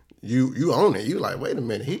 You own it. You like, wait a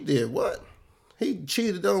minute, he did what? He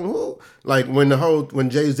cheated on who? Like when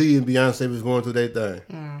Jay-Z and Beyonce was going through their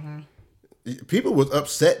thing. People was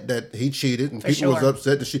upset that he cheated, and people was sure.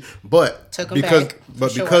 upset that but Took 'em because back, for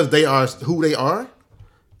but sure. because they are who they are,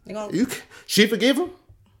 You gonna- she forgive him.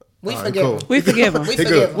 we All right, forgive cool. him. We forgive him. We He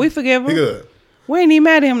forgive good. him. We forgive He him. good. We ain't even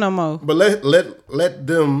mad at him no more. But let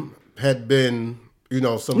them had been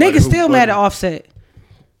somebody Niggas who still mad at wasn't- Offset.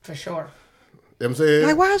 For sure. You know what I'm saying?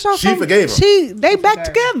 Like, why is y'all She so- forgave him. They back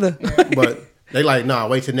together. But they like, nah,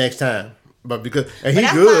 wait till next time. But because and he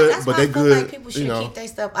That's good, why, that's but why they I feel good, like people should you know. keep their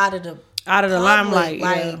stuff out of the Out of the public. limelight,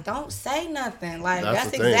 Like, yeah. don't say nothing. Like That's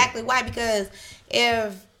that's the thing. exactly why. Because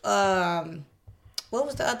if what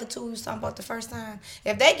was the other two we was talking about the first time?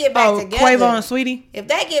 If they get back together, Quavo and Sweetie. If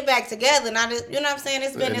they get back together, now you know what I'm saying?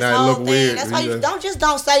 It's been And this now it whole look thing. weird. That's why you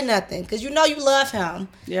don't say nothing because you know you love him.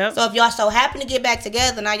 Yep. So if y'all so happen to get back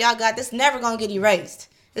together, now y'all got this never gonna get erased.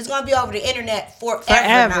 It's gonna be over the internet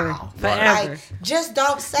forever now. Forever. Like, just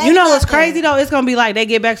don't say. You know what's nothing. crazy though? It's gonna be like they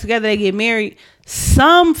get back together, they get married.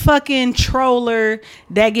 Some fucking troller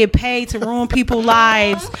that get paid to ruin people's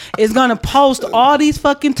lives is gonna post all these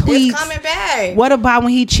fucking tweets. It's coming back. What about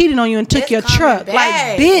when he cheated on you and took It's your coming truck? back.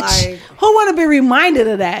 Like, bitch, Like- who want to be reminded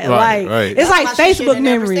of that? Right, like, right. it's like That's why she Facebook should've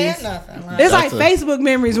never memories. said nothing. Like, It's like That's Facebook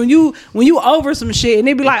memories when you over some shit and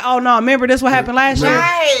they be like, oh no, remember this what happened last year?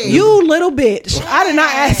 Right. You little bitch. I did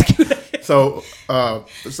not ask you that. So,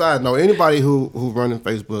 side note, anybody who running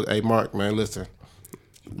Facebook, hey Mark, man, listen.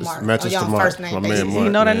 This Mark. matches y'all to Mark, first name my basis. man Mark. You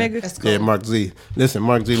know that man. nigga? That's cool. Yeah, Mark Z. Listen,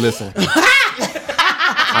 Mark Z, listen.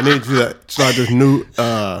 I need you to start this new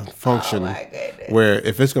function my goodness. where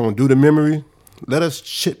if it's gonna do the memory, let us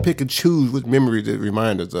pick and choose which memories it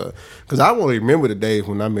reminds us of. Because I want to remember the days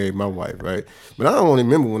when I married my wife, right? But I don't want to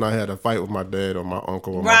remember when I had a fight with my dad or my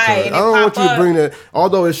uncle or my Right, cousin. and I it don't want pop you to up. bring that.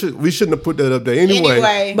 Although we shouldn't have put that up there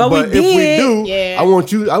anyway. But we if did. we do, Yeah. I want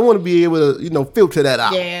to be able to filter that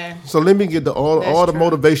out. Yeah. So let me get all the true.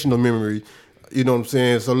 motivational memory. You know what I'm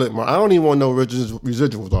saying? So look, I don't even want no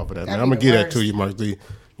residuals off of that. Man. That'd I'm be gonna the get that worst. to you, Mark Z.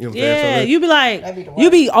 You know what I'm Yeah, saying? So you be like, That'd be the you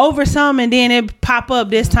worst. be over something and then it pop up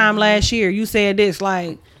this time last year. You said this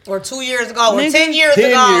like Or 2 years ago, or Nigga, 10 years 10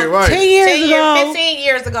 ago. years, right. 10 years 10 ago. 15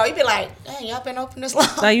 years ago. You be like, dang, y'all been open this long.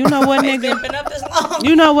 Like, you know what, It's nigga? been up this long.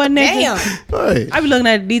 You know what, nigga? Damn. Right. I be looking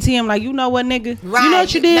at DTM like, you know what, nigga? Right. You know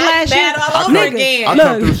what you did Not last year? bad all over Nigga, again.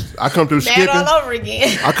 I come through Bad skipping. all over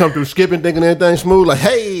again. I come through skipping, thinking everything smooth. Like,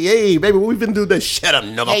 hey, baby, what we been do that? Shut up,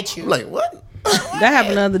 nigga. Hate you. I'm like, what? That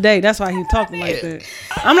happened the other day. That's why he talking like that.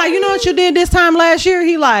 I'm like, you know what you did this time last year?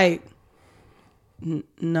 He like,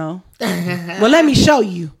 no. Well, let me show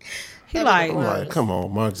you. He like, I'm like, come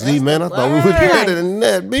on, Mark Z, man. I thought we was better than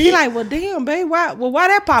that, B. he like, well, damn, babe. Why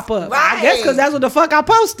that pop up? I Right. guess because that's what the fuck I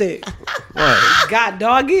posted. Right. God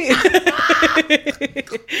dog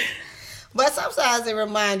it. But sometimes it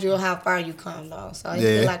reminds you of how far you come, though. So you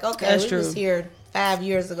Yeah. be like, okay, That's we true. was here 5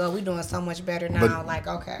 years ago. We doing so much better now. But- like,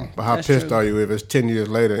 okay. But how That's pissed true. are you if it's 10 years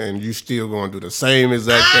later and you still going to do the same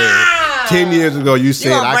exact Ah! thing? 10 years ago, you You said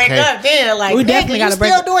gonna I break can't. up then. Like, We nigga, definitely you gotta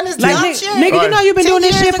break still up. doing this Like, dumb nigga, shit? nigga, you know you've been 10 doing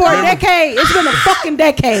this years shit for a ago. decade. It's been a fucking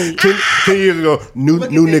decade. 10 years ago, new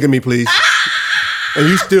nigga me, please. And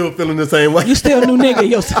you still feeling the same way? You still a new nigga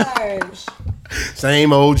yourself. Gosh.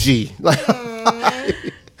 Same OG. Like,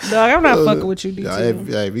 Dog, I'm not fucking with you, yeah,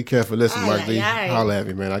 DT. hey, be careful. Listen, Mark Z. Aye. Holla at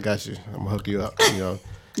me, man. I got you. I'm going to hook you up. You know.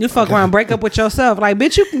 You fuck around, break up with yourself. Like,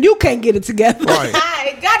 bitch, you can't get it together. Right. Ah,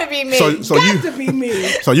 it gotta be me. So Got you to be me.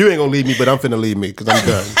 so you ain't gonna leave me, but I'm finna leave me because I'm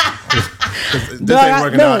done. 'Cause this Dog, ain't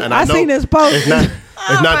working look, out, and I I know seen this post. It's not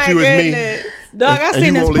Oh my you, it's goodness. me. Dog, I And seen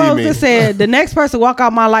you this won't leave post me. that said the next person walk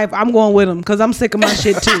out my life, I'm going with him because I'm sick of my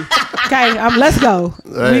shit too. Okay, let's go.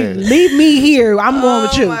 Hey. Leave me here. I'm going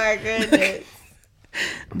with Oh you. my goodness.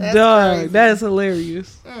 That's Dog, crazy. that is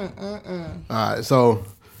hilarious. All right, so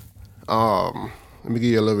let me give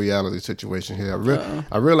you a little reality situation here.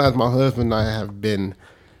 I realize my husband and I have been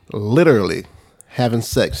literally having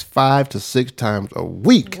sex 5 to 6 times a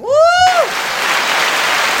week, Woo!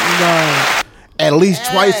 Dog. at least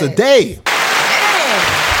twice a day.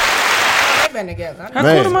 Damn. They've been together. Her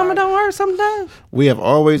Man. cootie mama don't hurt sometimes. We have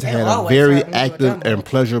always had a always very having to do with active them. and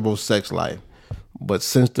pleasurable sex life, but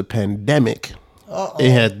since the pandemic,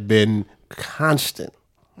 it has been constant.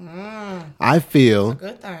 I feel.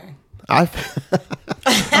 Good thing.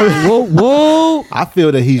 Whoa, whoa. I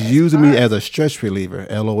feel that he's using me as a stress reliever,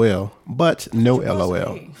 LOL, but no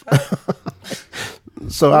LOL.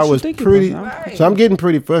 So I you was think it pretty, was, right? so I'm getting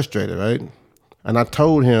pretty frustrated, right? And I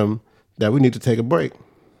told him that we need to take a break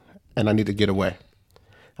and I need to get away.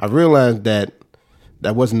 I realized that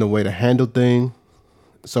wasn't the way to handle things,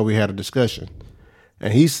 so we had a discussion.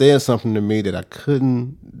 And he said something to me that I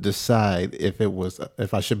couldn't decide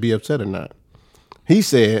if I should be upset or not. He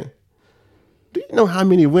said, do you know how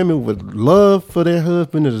many women would love for their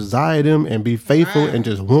husband to desire them and be faithful and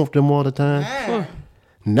just want them all the time?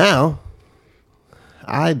 Now,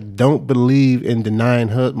 I don't believe in denying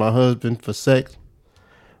my husband for sex,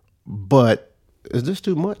 but is this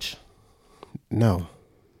too much? No.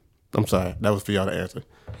 I'm sorry. That was for y'all to answer.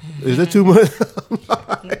 Is it too much?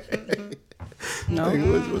 No.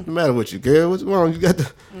 What's the matter with you, girl? What's wrong? You got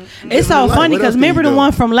the. It's so What funny else because can you remember the do?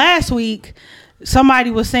 one from last week?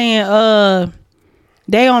 Somebody was saying,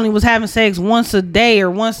 they only was having sex once a day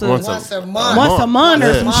or once a month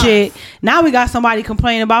or some shit. Now we got somebody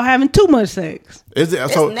complaining about having too much sex. Is it?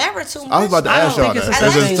 It's So never too much. I was about to ask y'all that.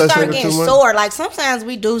 Unless you Is it start getting too much? sore. Like sometimes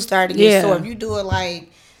we do start to get Yeah. sore. If you do it like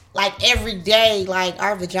every day, like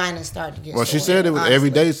our vaginas start to get Well, sore. she said it was every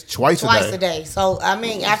day, twice a day. day. So I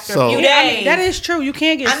mean, after So- a few Yeah, I days, mean, that is true. You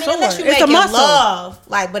can't get I mean, sore. unless you It's make a it muscle. love,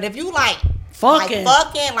 like, but if you like Fucking.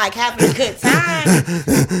 like having a good time,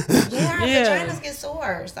 our Yeah. vaginas get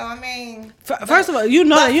sore. So I mean, First of all, you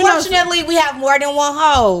know, fortunately, we have more than one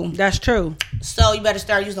hole, that's true. so you better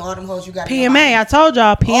start using all them holes you got. PMA, I told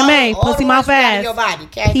y'all, PMA, all pussy the mouth ones you got in ass. your body,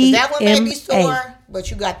 okay? Because that one may be PMA. sore,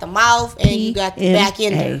 but you got the mouth and you got the back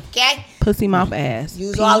in there, okay? Pussy mouth ass.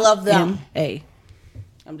 Use all of them. PMA.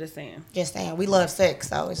 I'm just saying. Just saying, we love sex,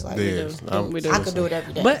 so it's like Yes, We do. I could do it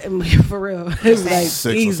every day. But for real, it's like 6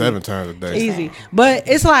 or easy. 7 times a day. Easy. But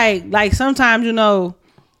it's like sometimes, you know,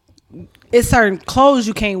 it's certain clothes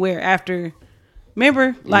you can't wear after.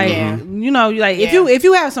 Remember? Like, you know, like if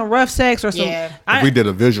you have some rough sex or some. Yeah. If we did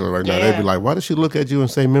a visual right now, they'd be like, "Why does she look at you and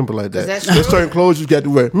say 'member' like that?" that's There's true. certain clothes you got to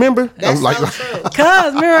wear. Remember? That's I'm like, so true.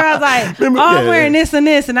 Cause remember, I was like, Remember? oh, I'm Yeah, wearing yeah. this and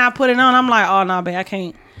this, and I put it on. I'm like, oh no,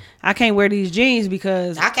 babe, I can't wear these jeans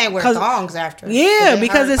because I can't wear 'cause- thongs after. Yeah, they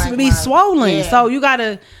because hurt, it's like, be my- swollen. yeah. So you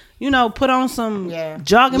gotta, you know, put on some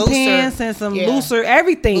jogging Looser. pants and some Yeah. looser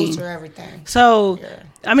everything. Looser everything. So,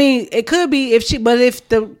 I mean, it could be if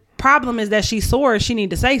the problem is that she's sore, she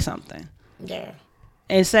need to say something Yeah.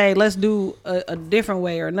 and say, let's do a different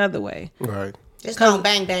way or another way. right. Just don't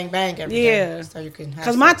bang, bang, bang every day. Yeah. So you can have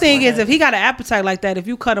Because my sex thing one is, day. if he got an appetite like that, if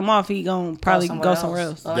you cut him off, he gonna probably go somewhere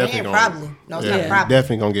else. Oh, Definitely yeah, gonna- probably. No, it's not a problem.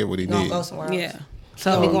 Definitely gonna get what he He gonna needs. go somewhere else. Yeah.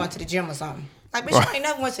 So be So going to the gym or something. Like, bitch, you ain't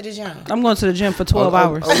never went to the gym. I'm going to the gym for 12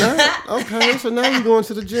 hours. Okay, so now you're going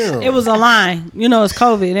to the gym. It was a line. You know, it's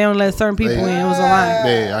COVID. They don't let certain people in. It was a line.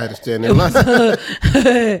 Yeah, I had to stand there. Line.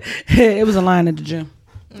 It was a line at the gym.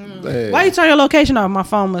 Man, Why you turn your location off? My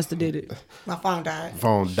phone must have did it. My phone died.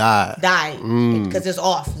 phone died. Because it's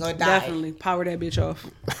off. So it died. Definitely power that bitch off.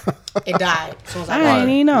 It died. As soon as I I ain't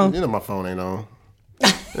even know. You know my phone ain't on.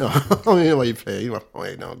 You know, I don't know why you pay. You know my phone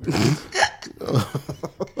ain't on.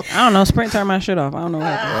 I don't know. Sprint turned my shit off. I don't know what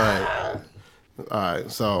happened. All right.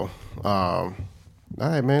 So, all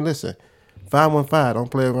right, man. Listen, 515. Don't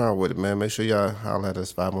play around with it, man. Make sure y'all holler at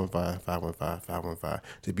us. 515-515-515.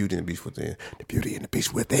 The beauty and the beast within. The beauty and the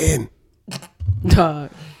beast within. Dog.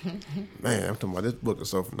 Man, I'm talking about this book is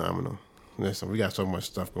so phenomenal. Listen, we got so much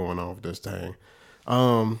stuff going on with this thing.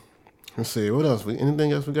 Let's see. What else?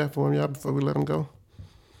 Anything else we got for him, y'all, before we let him go?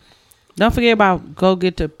 Don't forget about go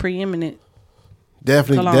get the preeminent.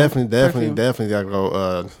 Definitely perfume. gotta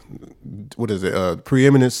go. What is it?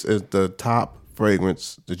 Preeminence is the top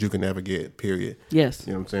fragrance that you can ever get. Period. Yes.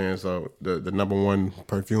 You know what I'm saying? So the number one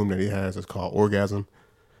perfume that he has is called Orgasm.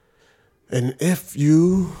 And if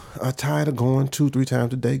you are tired of going 2-3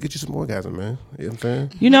 times a day, get you some Orgasm, man. You know what I'm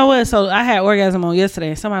saying? You know what? So I had Orgasm on yesterday,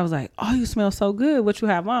 and somebody was like, "Oh, you smell so good. What you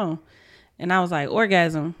have on?" And I was like,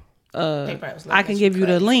 "Orgasm. I can give you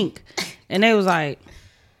the link." And they was like,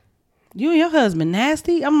 "You and your husband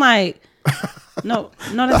nasty?" I'm like, "No,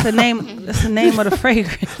 that's the name. That's the name of the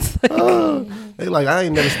fragrance." They like, I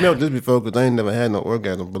ain't never smelled this before because I ain't never had no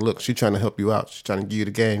orgasm. But look, she trying to help you out. She's trying to give you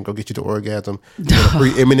the game. Go get you the orgasm. Go to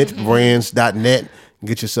preeminentbrands.net.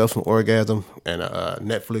 Get yourself some orgasm and a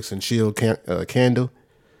Netflix and chill candle.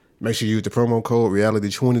 Make sure you use the promo code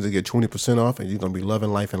reality20 to get 20% off, and you're gonna be loving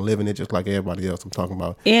life and living it just like everybody else. I'm talking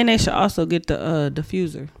about. And they should also get the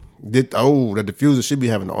diffuser. The diffuser should be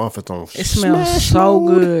having the office on. It smells Smash so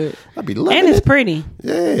mode. good. I be loving And it's it. pretty.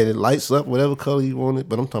 Yeah, it lights up whatever color you want it.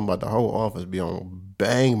 But I'm talking about the whole office be on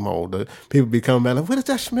bang mode. The people be coming back like, what does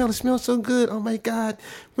that smell? It smells so good. Oh my God.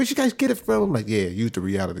 Where'd you guys get it from? I'm like, yeah, use the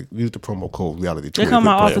promo code reality20. They come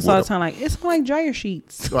to my Quit playing office all the with time like, it's like dryer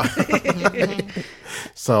sheets. them.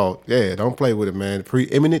 So yeah, don't play with it, man.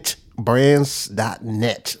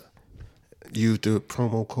 Preeminentbrands.net. Use the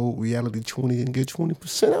promo code reality20 and get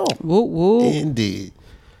 20% off. Woo woo. Indeed.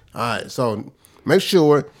 All right, so make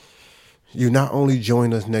sure you not only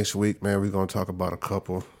join us next week, man. We're gonna talk about a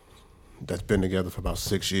couple that's been together for about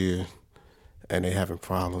 6 years, and they having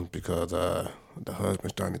problems because the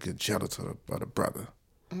husband's starting to get jealous of the brother.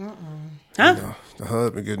 Huh? You know, the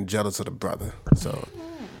husband getting jealous of the brother. So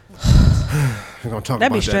we're gonna talk That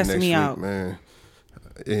about be that stressing next me week, out. man.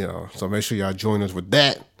 You know, so make sure y'all join us with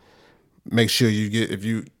that. Make sure you get, if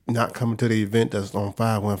you not coming to the event that's on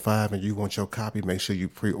 515 and you want your copy, make sure you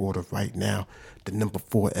pre-order right now. The number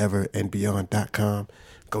 4everandbeyond.com.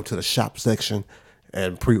 Go to the shop section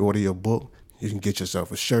and pre-order your book. You can get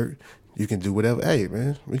yourself a shirt. You can do whatever. Hey,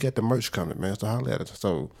 man, we got the merch coming, man. So holla at us.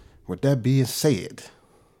 So with that being said,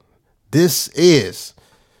 This is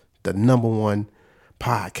the #1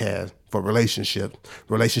 podcast for relationship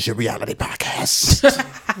reality podcast.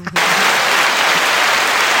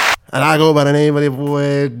 And I go by the name of the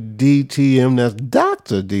boy DTM. That's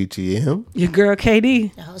Dr. DTM. Your girl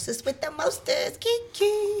KD. The hostess with the mostest,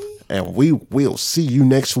 Kiki. And we will see you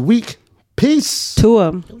next week. Peace. 2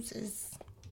 of them. Deuces.